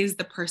 who is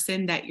the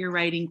person that you're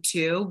writing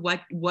to?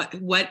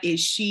 What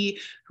is she?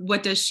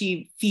 What does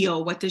she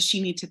feel? What does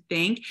she need to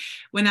think?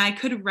 When I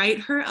could write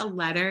her a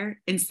letter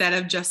instead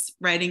of just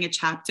writing a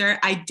chapter,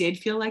 I did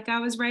feel like I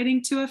was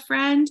writing to a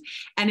friend,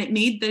 and it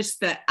made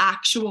the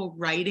actual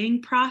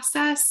writing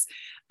process,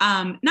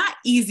 not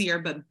easier,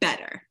 but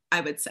better,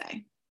 I would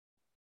say.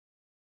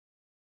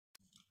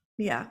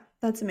 Yeah,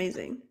 that's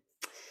amazing.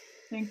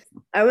 Thanks.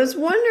 I was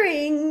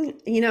wondering,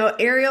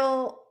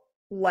 Ariel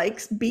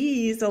likes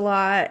bees a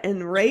lot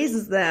and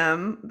raises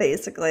them,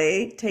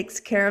 basically,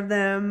 takes care of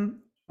them,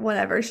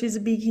 whatever. She's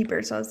a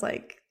beekeeper. So I was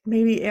like,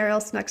 maybe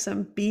Ariel snuck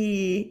some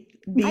bee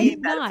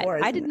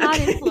metaphors. I did not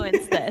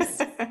influence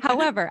this.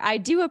 However, I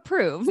do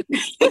approve.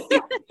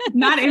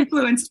 Not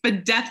influenced,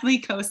 but definitely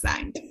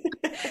co-signed.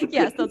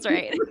 Yes, that's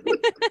right.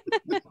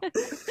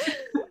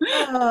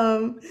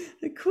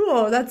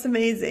 Cool. That's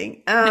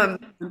amazing.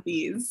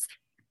 Bees.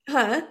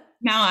 Huh?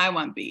 Now I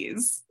want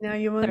bees. Now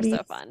you want They're bees?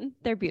 so fun.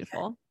 They're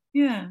beautiful.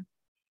 Yeah.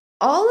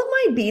 All of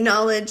my bee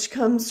knowledge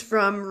comes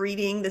from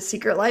reading The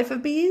Secret Life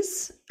of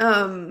Bees,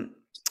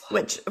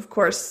 which of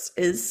course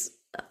is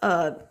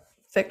a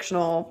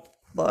fictional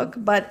book,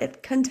 but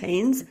it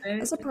contains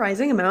a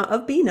surprising amount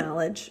of bee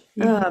knowledge,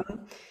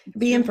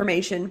 bee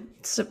information.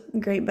 It's a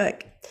great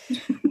book.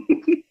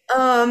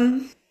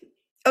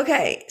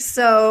 Okay,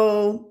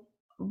 so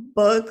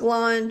book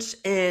launch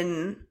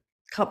in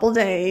couple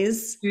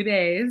days. 2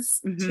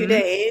 days. Mm-hmm. 2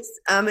 days.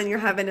 And you're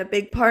having a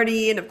big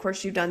party. And of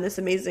course, you've done this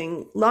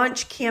amazing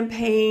launch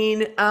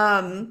campaign.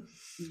 I'm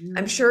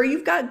sure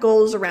you've got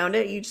goals around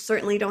it. You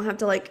certainly don't have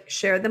to like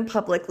share them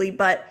publicly,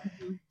 but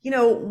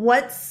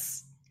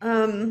what's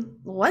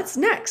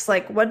next?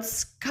 Like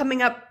what's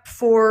coming up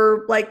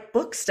for like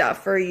book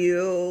stuff? Are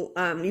you,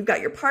 you've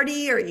got your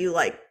party? Are you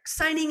like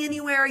signing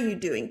anywhere? Are you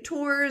doing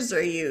tours?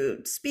 Are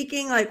you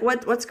speaking? Like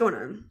what's going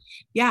on?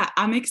 Yeah,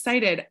 I'm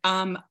excited.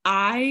 So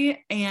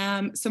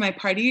my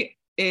party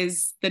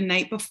is the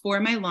night before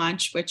my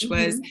launch, which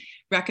was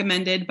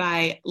recommended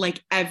by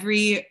like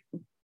every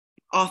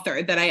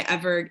author that I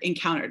ever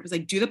encountered. It was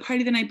like, do the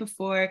party the night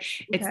before.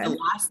 It's the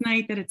last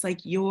night that it's like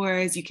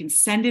yours. You can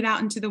send it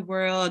out into the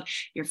world.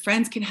 Your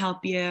friends can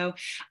help you.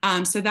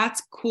 So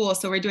that's cool.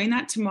 So we're doing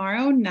that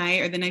tomorrow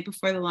night or the night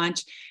before the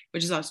launch,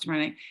 which is also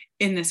tomorrow night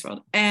in this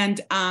world. And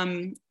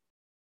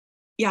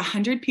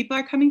 100 people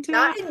are coming to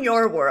Not that. in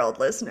your world,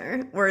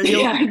 listener. Where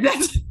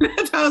that's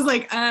I was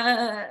like,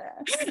 The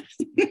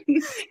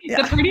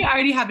party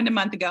already happened a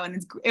month ago,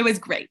 and it was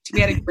great.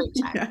 We had a great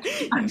time.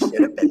 You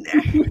should have been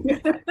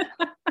there.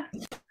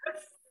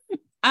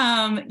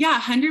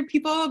 100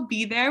 people will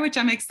be there, which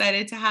I'm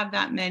excited to have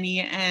that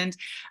many. And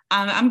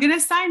I'm going to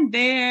sign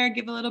there,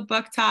 give a little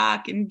book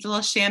talk and a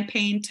little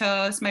champagne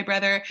toast. My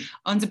brother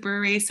owns a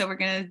brewery, so we're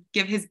going to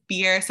give his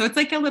beer. So it's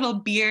like a little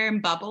beer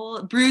and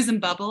brews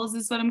and bubbles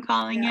is what I'm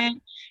calling it.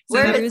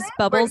 So brews,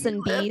 bubbles,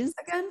 and bees.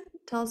 Again?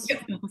 Tell us.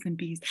 Yeah, bubbles and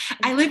bees.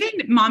 I live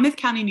in Monmouth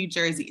County, New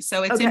Jersey.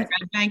 So it's in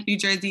Red Bank, New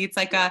Jersey. It's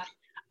like a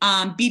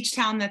beach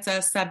town that's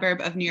a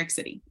suburb of New York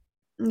City.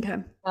 Okay.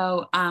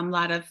 So a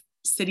lot of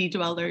city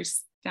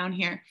dwellers down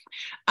here.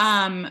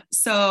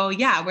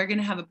 We're going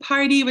to have a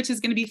party, which is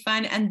going to be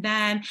fun. And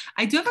then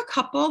I do have a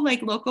couple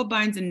like local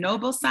Barnes and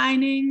Noble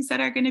signings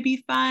that are going to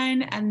be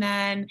fun. And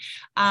then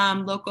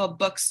local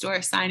bookstore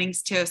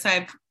signings too. So I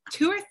have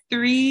 2 or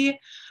 3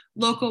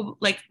 local,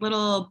 like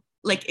little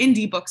like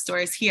indie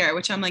bookstores here,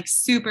 which I'm like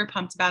super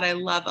pumped about. I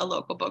love a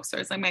local bookstore.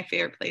 It's like my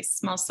favorite place. It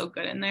smells so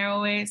good in there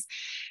always.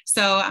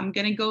 So I'm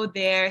going to go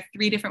there,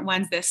 3 different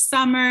ones this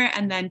summer,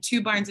 and then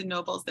 2 Barnes and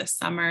Nobles this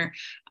summer.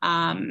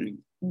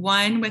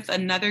 One with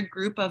another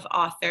group of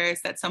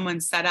authors that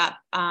someone set up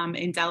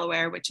in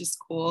Delaware, which is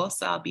cool.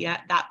 So I'll be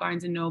at that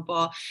Barnes and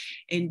Noble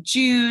in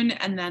June,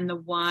 and then the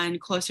one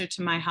closer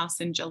to my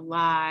house in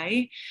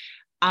July.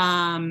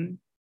 Some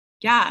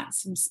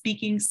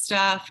speaking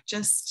stuff,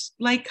 just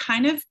like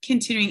kind of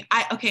continuing.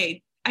 I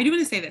do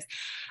want to say this.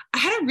 I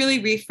had to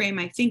really reframe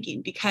my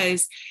thinking,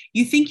 because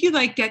you think you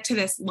like get to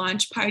this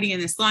launch party and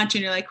this launch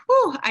and you're like,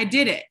 whew, I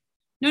did it.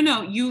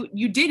 No,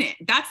 you didn't.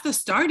 That's the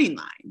starting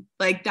line.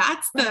 Like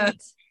that's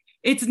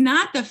it's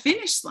not the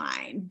finish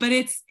line, but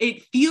it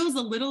feels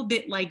a little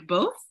bit like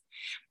both.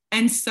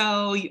 And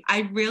so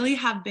I really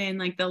have been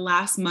like the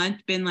last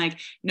month been like,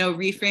 no,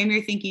 reframe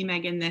your thinking,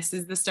 Megan. This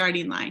is the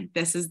starting line.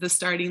 This is the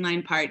starting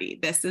line party.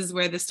 This is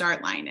where the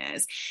start line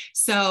is.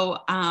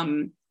 So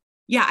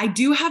I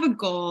do have a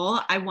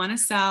goal. I want to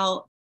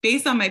sell,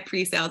 based on my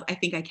pre-sales, I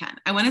think I can.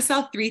 I want to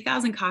sell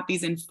 3,000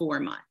 copies in 4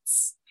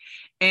 months.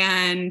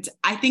 And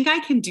I think I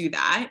can do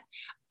that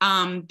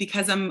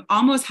because I'm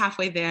almost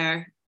halfway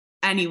there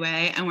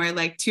anyway, and we're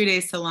like 2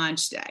 days to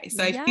launch day.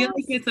 So I feel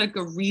like it's like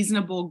a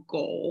reasonable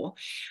goal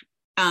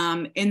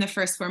in the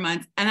first 4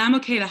 months, and I'm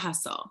okay to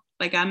hustle.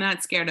 Like I'm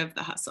not scared of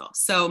the hustle.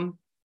 So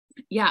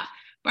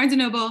Barnes and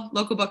Noble,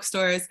 local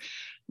bookstores,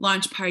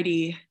 launch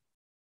party,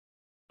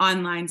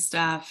 online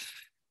stuff.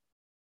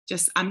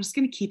 I'm just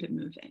going to keep it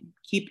moving.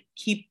 Keep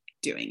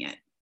doing it.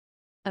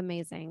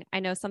 Amazing. I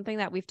know something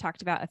that we've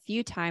talked about a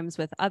few times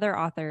with other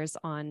authors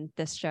on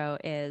this show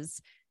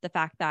is the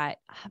fact that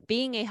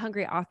being a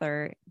hungry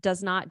author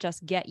does not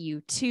just get you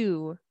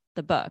to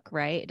the book,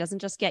 right? It doesn't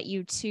just get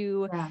you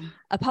to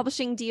a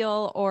publishing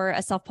deal or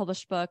a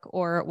self-published book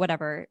or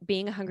whatever.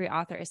 Being a hungry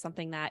author is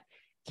something that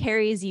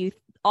carries you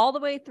all the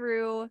way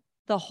through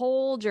the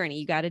whole journey.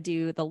 You got to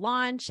do the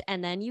launch,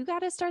 and then you got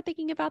to start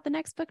thinking about the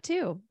next book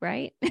too,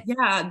 right?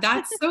 Yeah,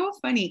 that's so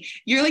funny.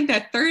 You're like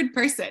that third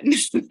person.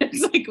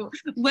 It's like,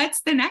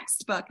 what's the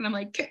next book? And I'm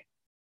like,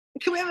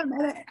 can we have a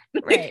minute?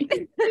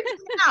 Right.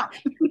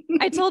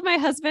 I told my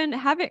husband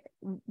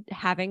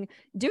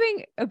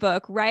doing a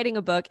book, writing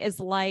a book is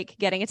like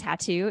getting a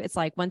tattoo. It's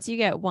like, once you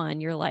get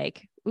one, you're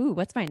like, ooh,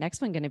 what's my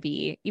next one going to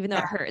be? Even though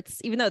it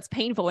hurts, even though it's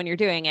painful when you're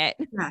doing it.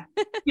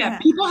 Yeah.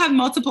 People have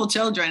multiple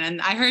children,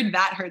 and I heard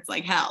that hurts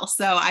like hell.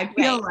 So I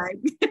feel like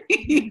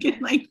you can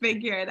like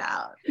figure it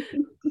out.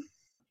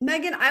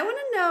 Megan, I want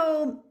to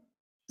know,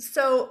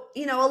 so,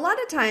 a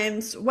lot of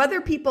times,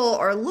 whether people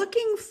are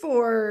looking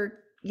for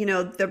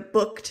their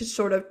book to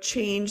sort of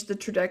change the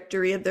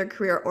trajectory of their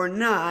career or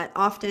not,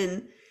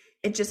 often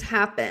it just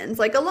happens.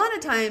 Like a lot of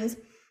times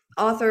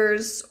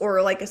authors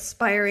or like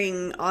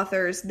aspiring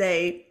authors,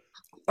 they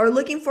are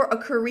looking for a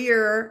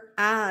career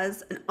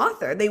as an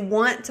author. They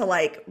want to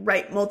like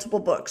write multiple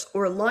books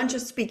or launch a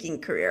speaking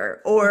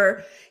career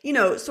or,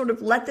 sort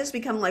of let this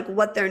become like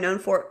what they're known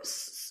for.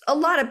 A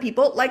lot of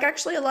people, like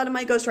actually a lot of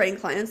my ghostwriting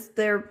clients,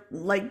 they're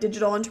like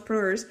digital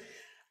entrepreneurs.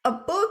 A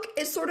book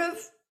is sort of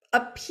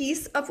a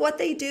piece of what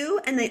they do,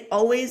 and they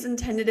always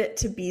intended it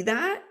to be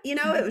that.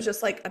 It was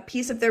just like a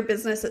piece of their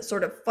business that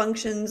sort of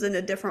functions in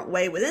a different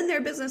way within their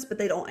business, but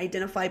they don't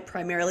identify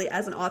primarily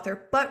as an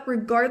author. But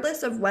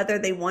regardless of whether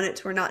they want it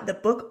to or not, the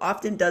book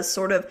often does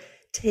sort of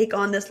take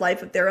on this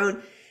life of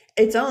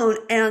its own,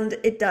 and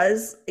it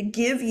does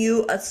give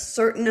you a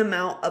certain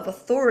amount of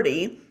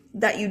authority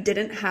that you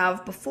didn't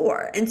have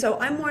before. And so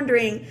I'm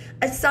wondering,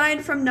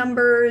 aside from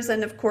numbers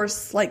and of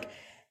course like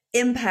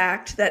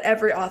impact that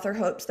every author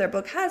hopes their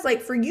book has, like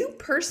for you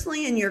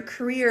personally in your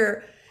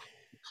career,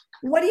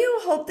 What do you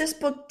hope this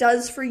book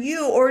does for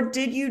you? Or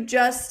did you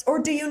just, or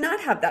do you not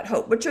have that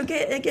hope? Which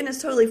again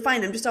is totally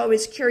fine. I'm just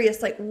always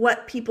curious, like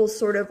what people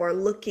sort of are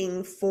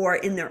looking for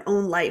in their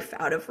own life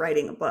out of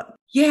writing a book.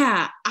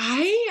 Yeah,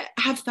 I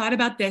have thought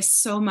about this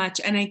so much,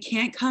 and I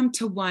can't come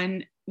to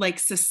one like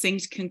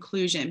succinct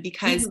conclusion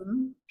because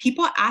Mhm.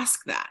 people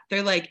ask that.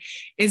 They're like,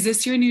 is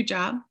this your new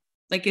job?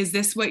 Like, is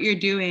this what you're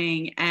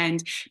doing?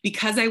 And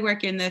because I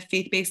work in the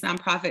faith-based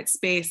nonprofit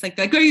space, like,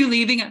 are you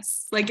leaving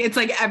us? Like, it's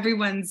like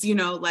everyone's,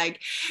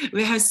 like,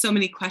 it has so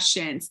many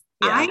questions.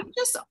 Yeah. I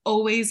just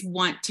always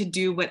want to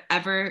do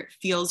whatever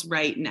feels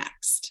right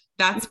next.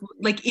 That's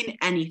like in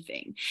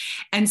anything.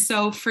 And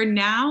so for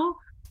now,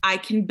 I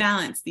can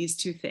balance these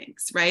two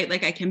things, right?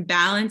 Like I can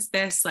balance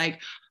this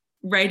like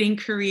writing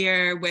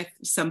career with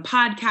some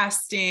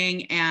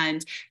podcasting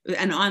and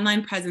an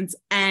online presence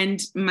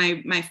and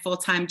my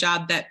full-time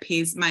job that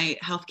pays my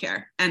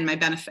healthcare and my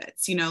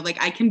benefits.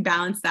 Like I can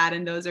balance that,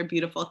 and those are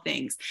beautiful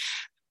things.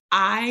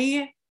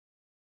 I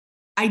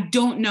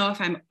don't know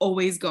if I'm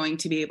always going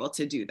to be able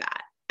to do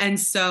that. And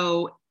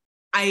so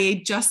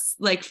I just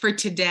like for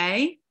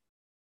today,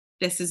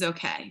 this is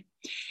okay.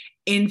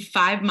 In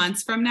 5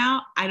 months from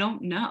now, I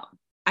don't know.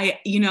 I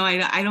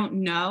don't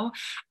know.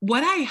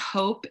 What I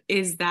hope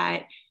is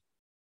that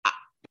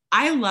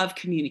I love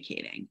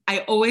communicating. I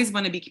always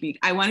want to be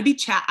communicating. I want to be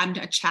I'm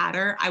a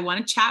chatter. I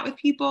want to chat with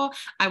people.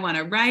 I want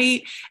to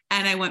write,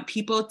 and I want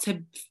people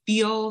to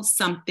feel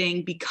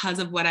something because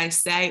of what I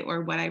say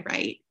or what I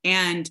write.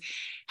 And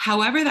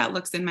however that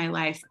looks in my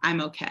life, I'm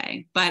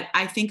okay. But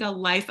I think a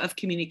life of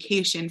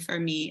communication for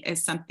me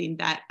is something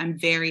that I'm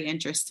very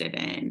interested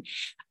in.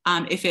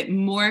 If it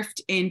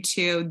morphed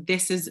into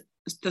this is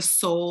the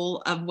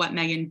soul of what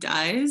Megan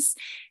does,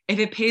 if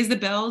it pays the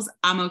bills,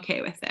 I'm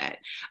okay with it.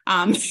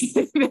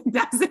 If it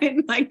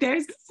doesn't, like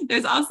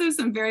there's also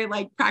some very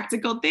like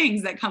practical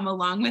things that come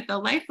along with a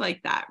life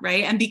like that,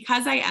 right? And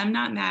because I am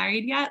not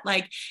married yet,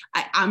 like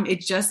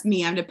it's just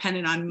me. I'm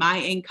dependent on my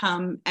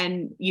income,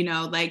 and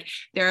like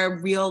there are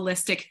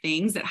realistic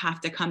things that have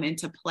to come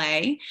into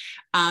play.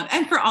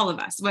 And for all of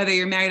us, whether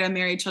you're married,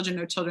 unmarried, children,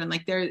 no children,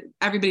 like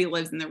everybody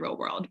lives in the real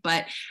world.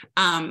 But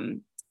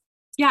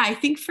yeah, I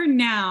think for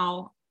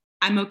now,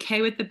 I'm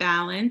okay with the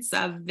balance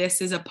of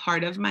this is a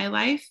part of my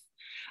life.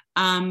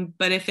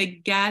 But if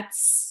it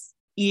gets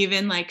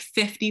even like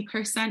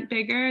 50%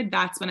 bigger,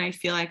 that's when I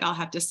feel like I'll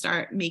have to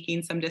start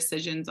making some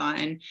decisions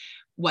on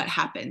what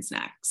happens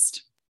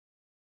next.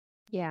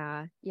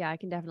 Yeah, I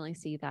can definitely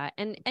see that.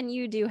 And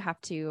you do have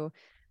to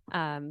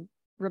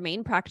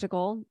remain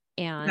practical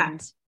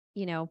and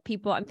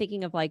people, I'm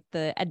thinking of like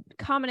the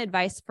common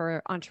advice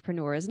for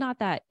entrepreneurs, not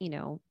that,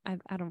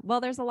 I don't, well,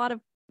 there's a lot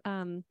of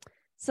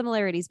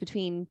similarities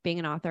between being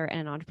an author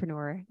and an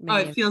entrepreneur.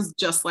 It feels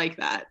just like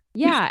that.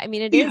 Yeah. I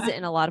mean, it is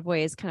in a lot of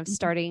ways kind of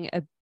starting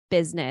a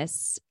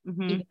business,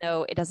 even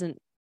though it doesn't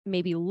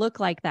maybe look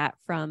like that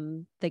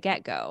from the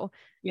get-go.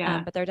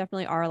 Yeah. But there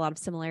definitely are a lot of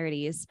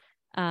similarities.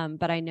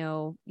 But I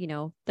know,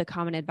 the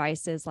common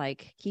advice is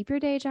like, keep your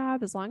day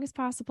job as long as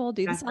possible,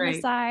 do this on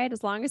the side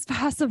as long as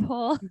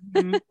possible.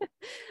 And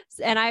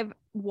I've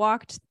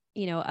walked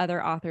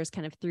other authors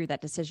kind of through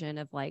that decision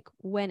of like,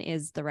 when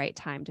is the right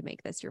time to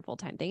make this your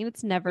full-time thing? And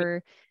it's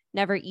never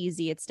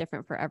easy. It's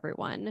different for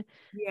everyone.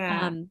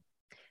 Yeah.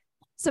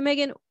 So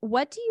Megan,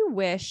 what do you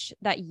wish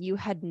that you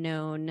had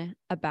known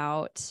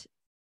about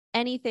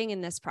anything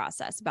in this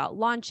process, about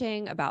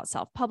launching, about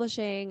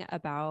self-publishing,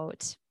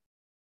 about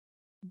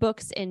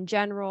books in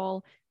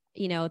general,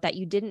 that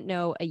you didn't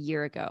know a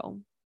year ago?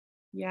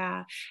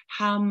 Yeah.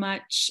 How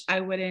much I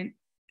wouldn't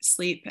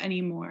sleep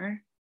anymore.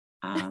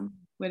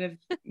 Would have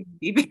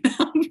even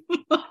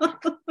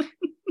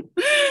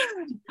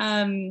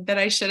that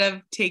I should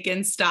have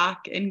taken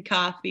stock in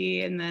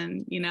coffee, and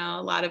then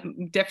a lot of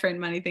different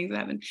money things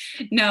happen.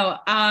 No,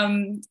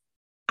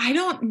 I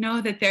don't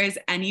know that there's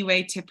any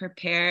way to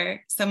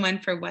prepare someone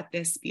for what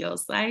this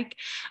feels like.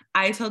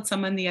 I told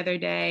someone the other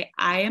day,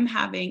 I am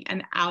having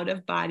an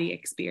out-of-body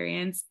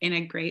experience in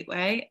a great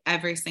way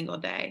every single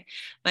day.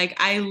 Like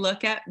I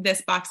look at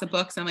this box of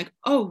books and I'm like,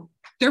 oh,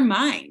 they're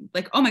mine.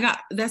 Like, oh my God,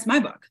 that's my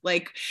book.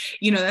 Like,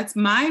 that's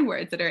my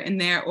words that are in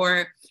there.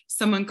 Or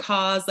someone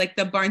calls like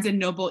the Barnes and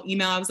Noble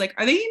email. I was like,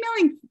 are they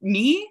emailing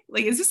me?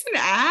 Like, is this an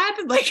ad?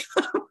 Like,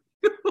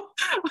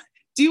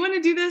 do you want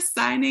to do this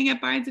signing at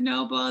Barnes and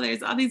Noble?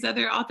 There's all these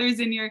other authors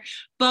in your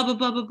blah, blah,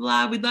 blah, blah,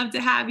 blah. We'd love to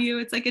have you.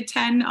 It's like a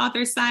 10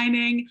 author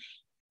signing.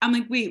 I'm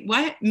like, wait,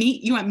 what? Me?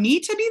 You want me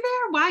to be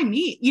there? Why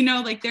me?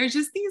 Like there's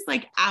just these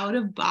like out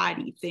of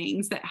body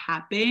things that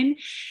happen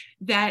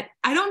that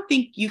I don't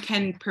think you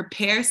can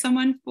prepare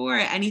someone for.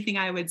 Anything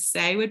I would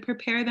say would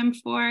prepare them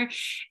for,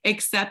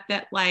 except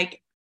that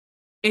like,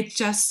 it's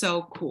just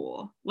so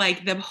cool.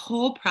 Like the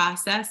whole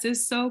process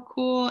is so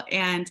cool.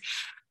 And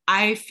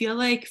I feel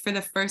like for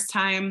the first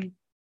time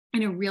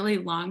in a really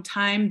long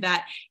time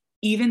that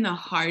even the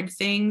hard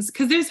things,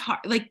 because there's hard,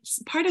 like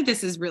part of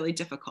this is really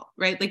difficult,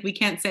 right? Like we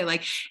can't say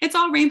like, it's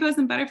all rainbows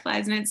and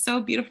butterflies and it's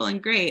so beautiful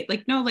and great.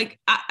 Like, no, like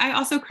I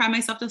also cry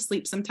myself to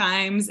sleep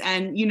sometimes.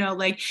 And, you know,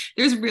 like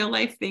there's real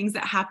life things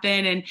that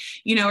happen and,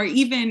 you know, or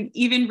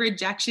even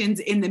rejections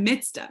in the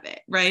midst of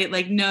it, right?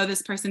 Like, no,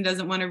 this person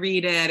doesn't want to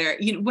read it or,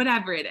 you know,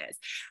 whatever it is.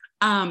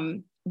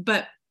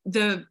 But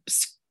the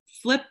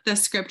flip the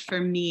script for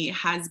me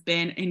has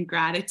been in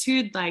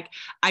gratitude. Like,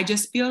 I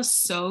just feel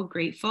so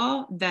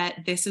grateful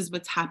that this is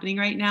what's happening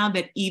right now,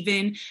 that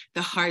even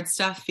the hard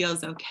stuff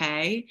feels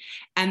okay.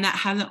 And that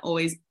hasn't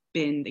always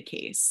been the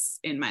case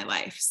in my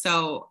life.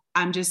 So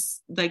I'm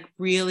just like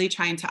really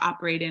trying to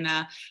operate in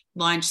a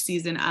launch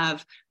season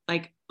of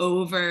like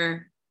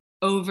over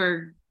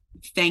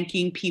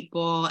thanking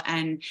people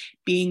and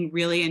being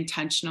really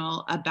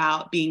intentional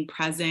about being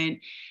present,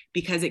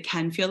 because it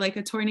can feel like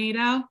a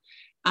tornado.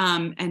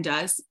 And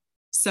does.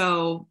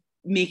 So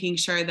making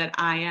sure that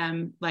I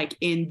am like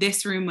in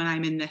this room when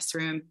I'm in this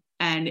room,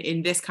 and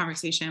in this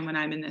conversation when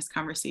I'm in this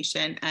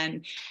conversation.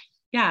 And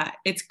yeah,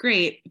 it's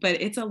great,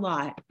 but it's a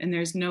lot and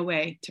there's no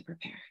way to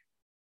prepare.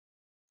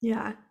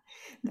 Yeah,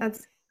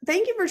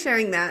 thank you for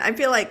sharing that. I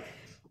feel like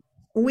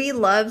we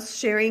love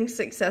sharing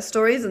success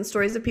stories and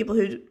stories of people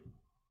who,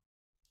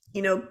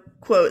 you know,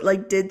 quote,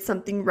 like did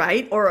something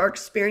right or are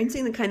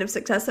experiencing the kind of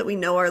success that we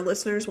know our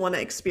listeners want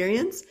to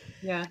experience.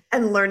 Yeah.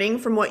 And learning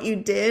from what you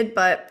did.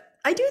 But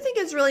I do think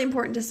it's really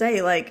important to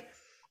say, like,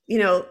 you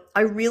know,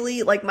 I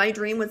really like, my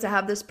dream was to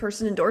have this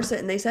person endorse it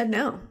and they said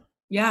no.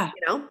 Yeah.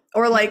 You know,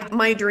 or like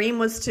my dream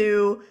was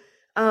to,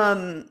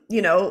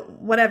 you know,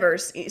 whatever,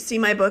 see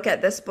my book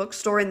at this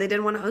bookstore and they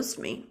didn't want to host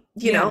me.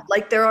 You know,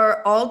 like there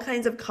are all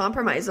kinds of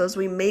compromises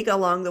we make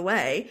along the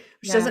way,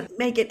 which doesn't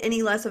make it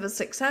any less of a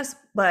success,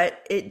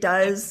 but it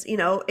does, you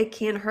know, it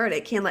can hurt.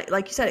 It can,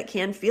 like you said, it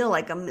can feel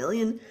like a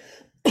million,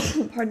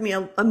 pardon me,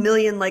 a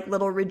million like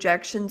little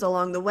rejections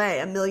along the way,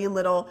 a million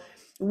little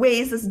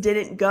ways this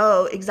didn't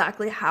go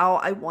exactly how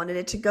I wanted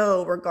it to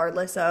go,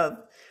 regardless of,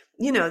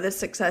 you know, the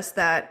success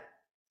that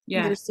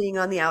you're seeing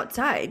on the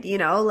outside, you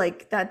know,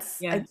 like that's,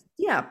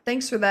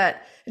 thanks for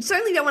that. I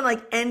certainly don't want to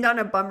like end on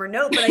a bummer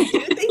note, but I do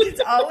think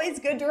it's always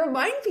good to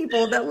remind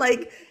people that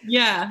like, you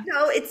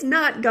know, it's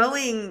not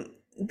going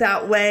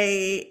that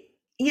way.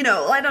 You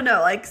know, I don't know,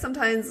 like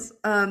sometimes,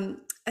 I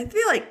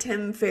feel like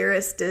Tim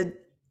Ferriss did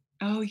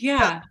a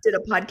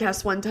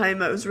podcast one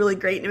time. It was really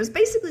great. And it was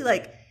basically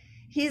like,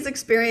 he's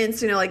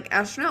experienced, you know, like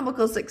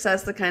astronomical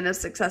success, the kind of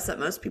success that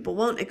most people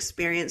won't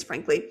experience,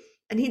 frankly.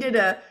 And he did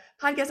a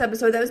podcast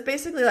episode that was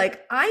basically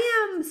like,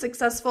 I am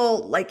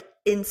successful, like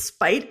in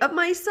spite of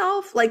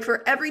myself. Like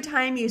for every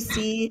time you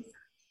see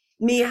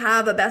me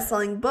have a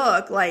best-selling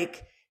book,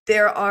 like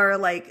there are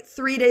like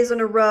 3 days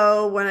in a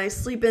row when I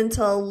sleep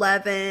until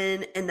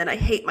 11 and then I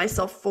hate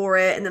myself for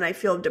it. And then I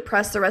feel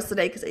depressed the rest of the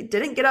day because I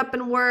didn't get up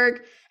and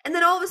work. And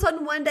then all of a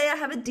sudden one day I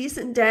have a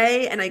decent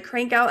day and I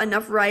crank out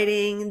enough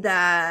writing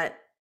that,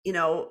 you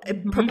know,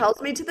 it propels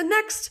me to the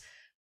next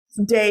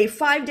day,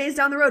 5 days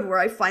down the road, where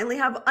I finally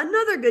have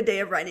another good day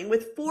of writing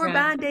with 4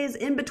 bad days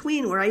in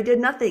between where I did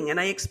nothing and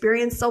I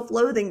experienced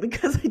self-loathing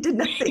because I did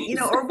nothing, you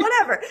know, or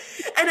whatever.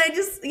 And I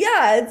just,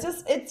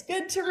 it's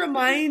good to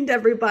remind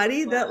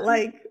everybody that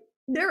like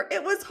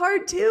it was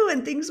hard too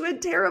and things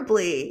went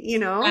terribly, you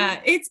know?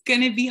 It's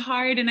going to be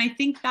hard. And I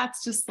think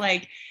that's just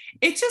like,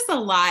 it's just a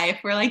lie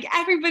where like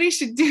everybody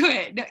should do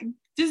it.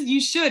 Just,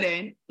 you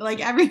shouldn't,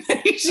 like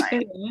everybody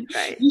shouldn't.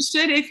 Right. You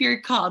should if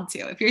you're called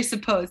to, if you're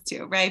supposed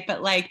to, right?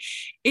 But like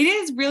it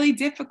is really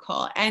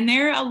difficult and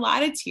there are a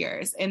lot of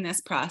tears in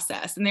this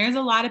process and there's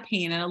a lot of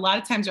pain and a lot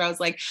of times where I was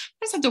like,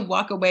 I just have to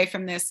walk away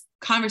from this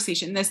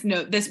conversation, this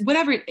note, this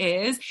whatever it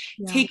is,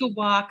 take a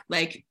walk,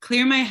 like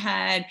clear my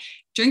head,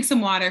 drink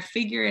some water,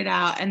 figure it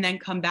out, and then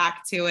come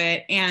back to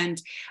it.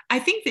 And I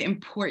think the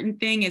important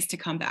thing is to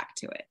come back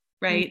to it.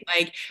 Right?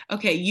 Like,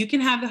 okay, you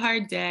can have the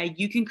hard day.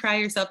 You can cry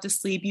yourself to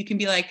sleep. You can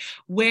be like,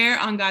 where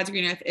on God's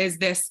green earth is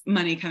this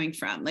money coming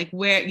from? Like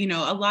where, you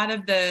know, a lot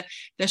of the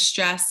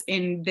stress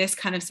in this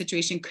kind of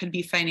situation could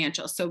be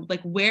financial. So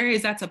like, where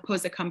is that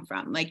supposed to come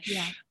from? Like,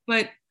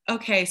 but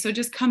okay, so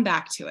just come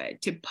back to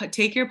it,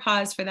 take your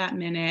pause for that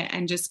minute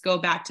and just go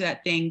back to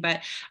that thing.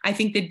 But I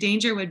think the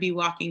danger would be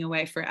walking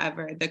away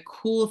forever. The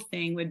cool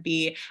thing would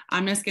be,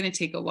 I'm just going to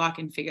take a walk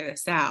and figure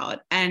this out.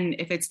 And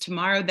if it's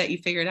tomorrow that you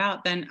figure it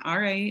out, then all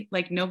right,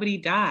 like nobody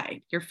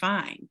died. You're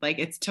fine. Like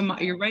it's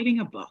tomorrow. You're writing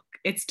a book.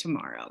 It's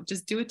tomorrow.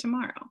 Just do it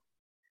tomorrow.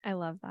 I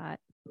love that.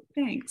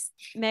 Thanks.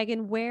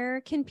 Megan,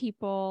 where can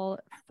people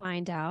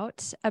find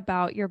out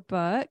about your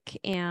book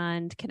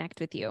and connect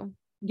with you?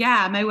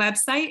 Yeah, my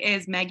website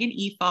is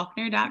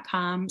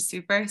meganefaulkner.com.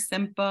 Super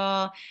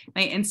simple.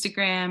 My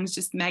Instagram's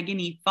just Megan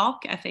E.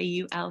 Faulk,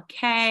 Faulk.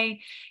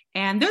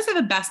 And those are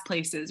the best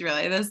places,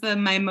 really. Those are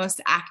my most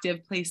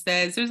active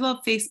places. There's a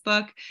little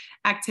Facebook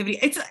activity.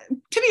 It's,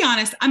 to be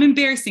honest, I'm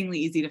embarrassingly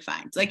easy to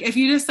find. Like if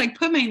you just like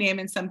put my name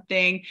in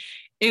something,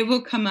 it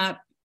will come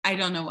up. I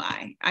don't know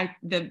why.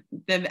 The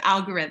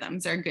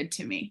algorithms are good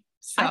to me.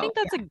 So, I think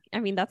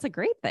that's a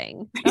great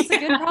thing. That's a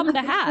good problem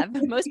to have.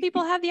 Most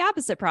people have the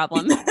opposite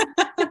problem.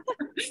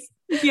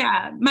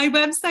 Yeah, my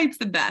website's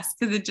the best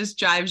because it just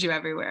drives you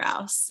everywhere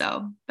else.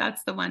 So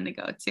that's the one to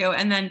go to.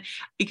 And then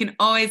you can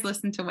always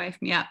listen to Wife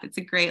Me Up. It's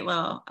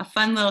a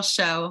fun little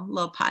show,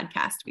 little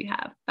podcast we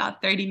have,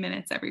 about 30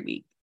 minutes every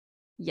week.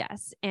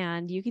 Yes.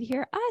 And you could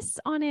hear us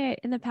on it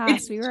in the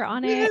past. We were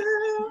on it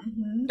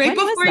right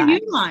before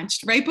you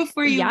launched,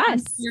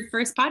 launched your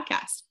first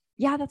podcast.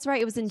 Yeah, that's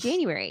right. It was in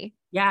January.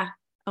 Yeah.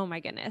 Oh my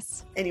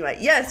goodness. Anyway,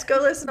 yes, go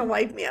listen to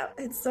Wipe Me Up.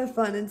 It's so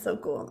fun and so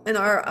cool. And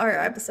our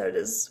episode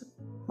is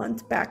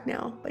months back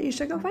now, but you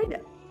should go find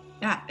it.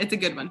 Yeah, it's a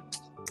good one.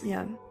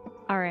 Yeah.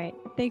 All right.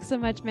 Thanks so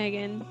much,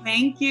 Megan.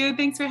 Thank you.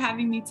 Thanks for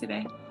having me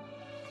today.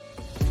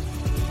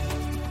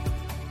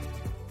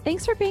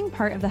 Thanks for being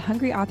part of the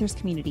Hungry Authors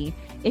community.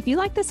 If you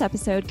like this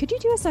episode, could you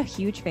do us a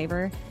huge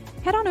favor?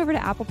 Head on over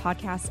to Apple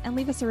Podcasts and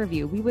leave us a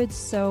review. We would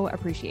so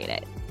appreciate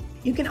it.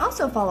 You can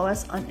also follow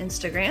us on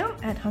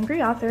Instagram at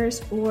Hungry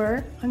Authors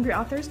or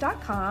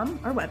hungryauthors.com,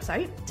 our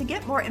website, to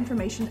get more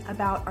information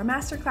about our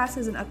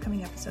masterclasses and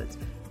upcoming episodes.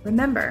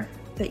 Remember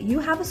that you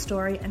have a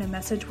story and a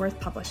message worth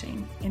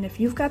publishing, and if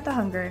you've got the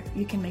hunger,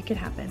 you can make it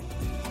happen.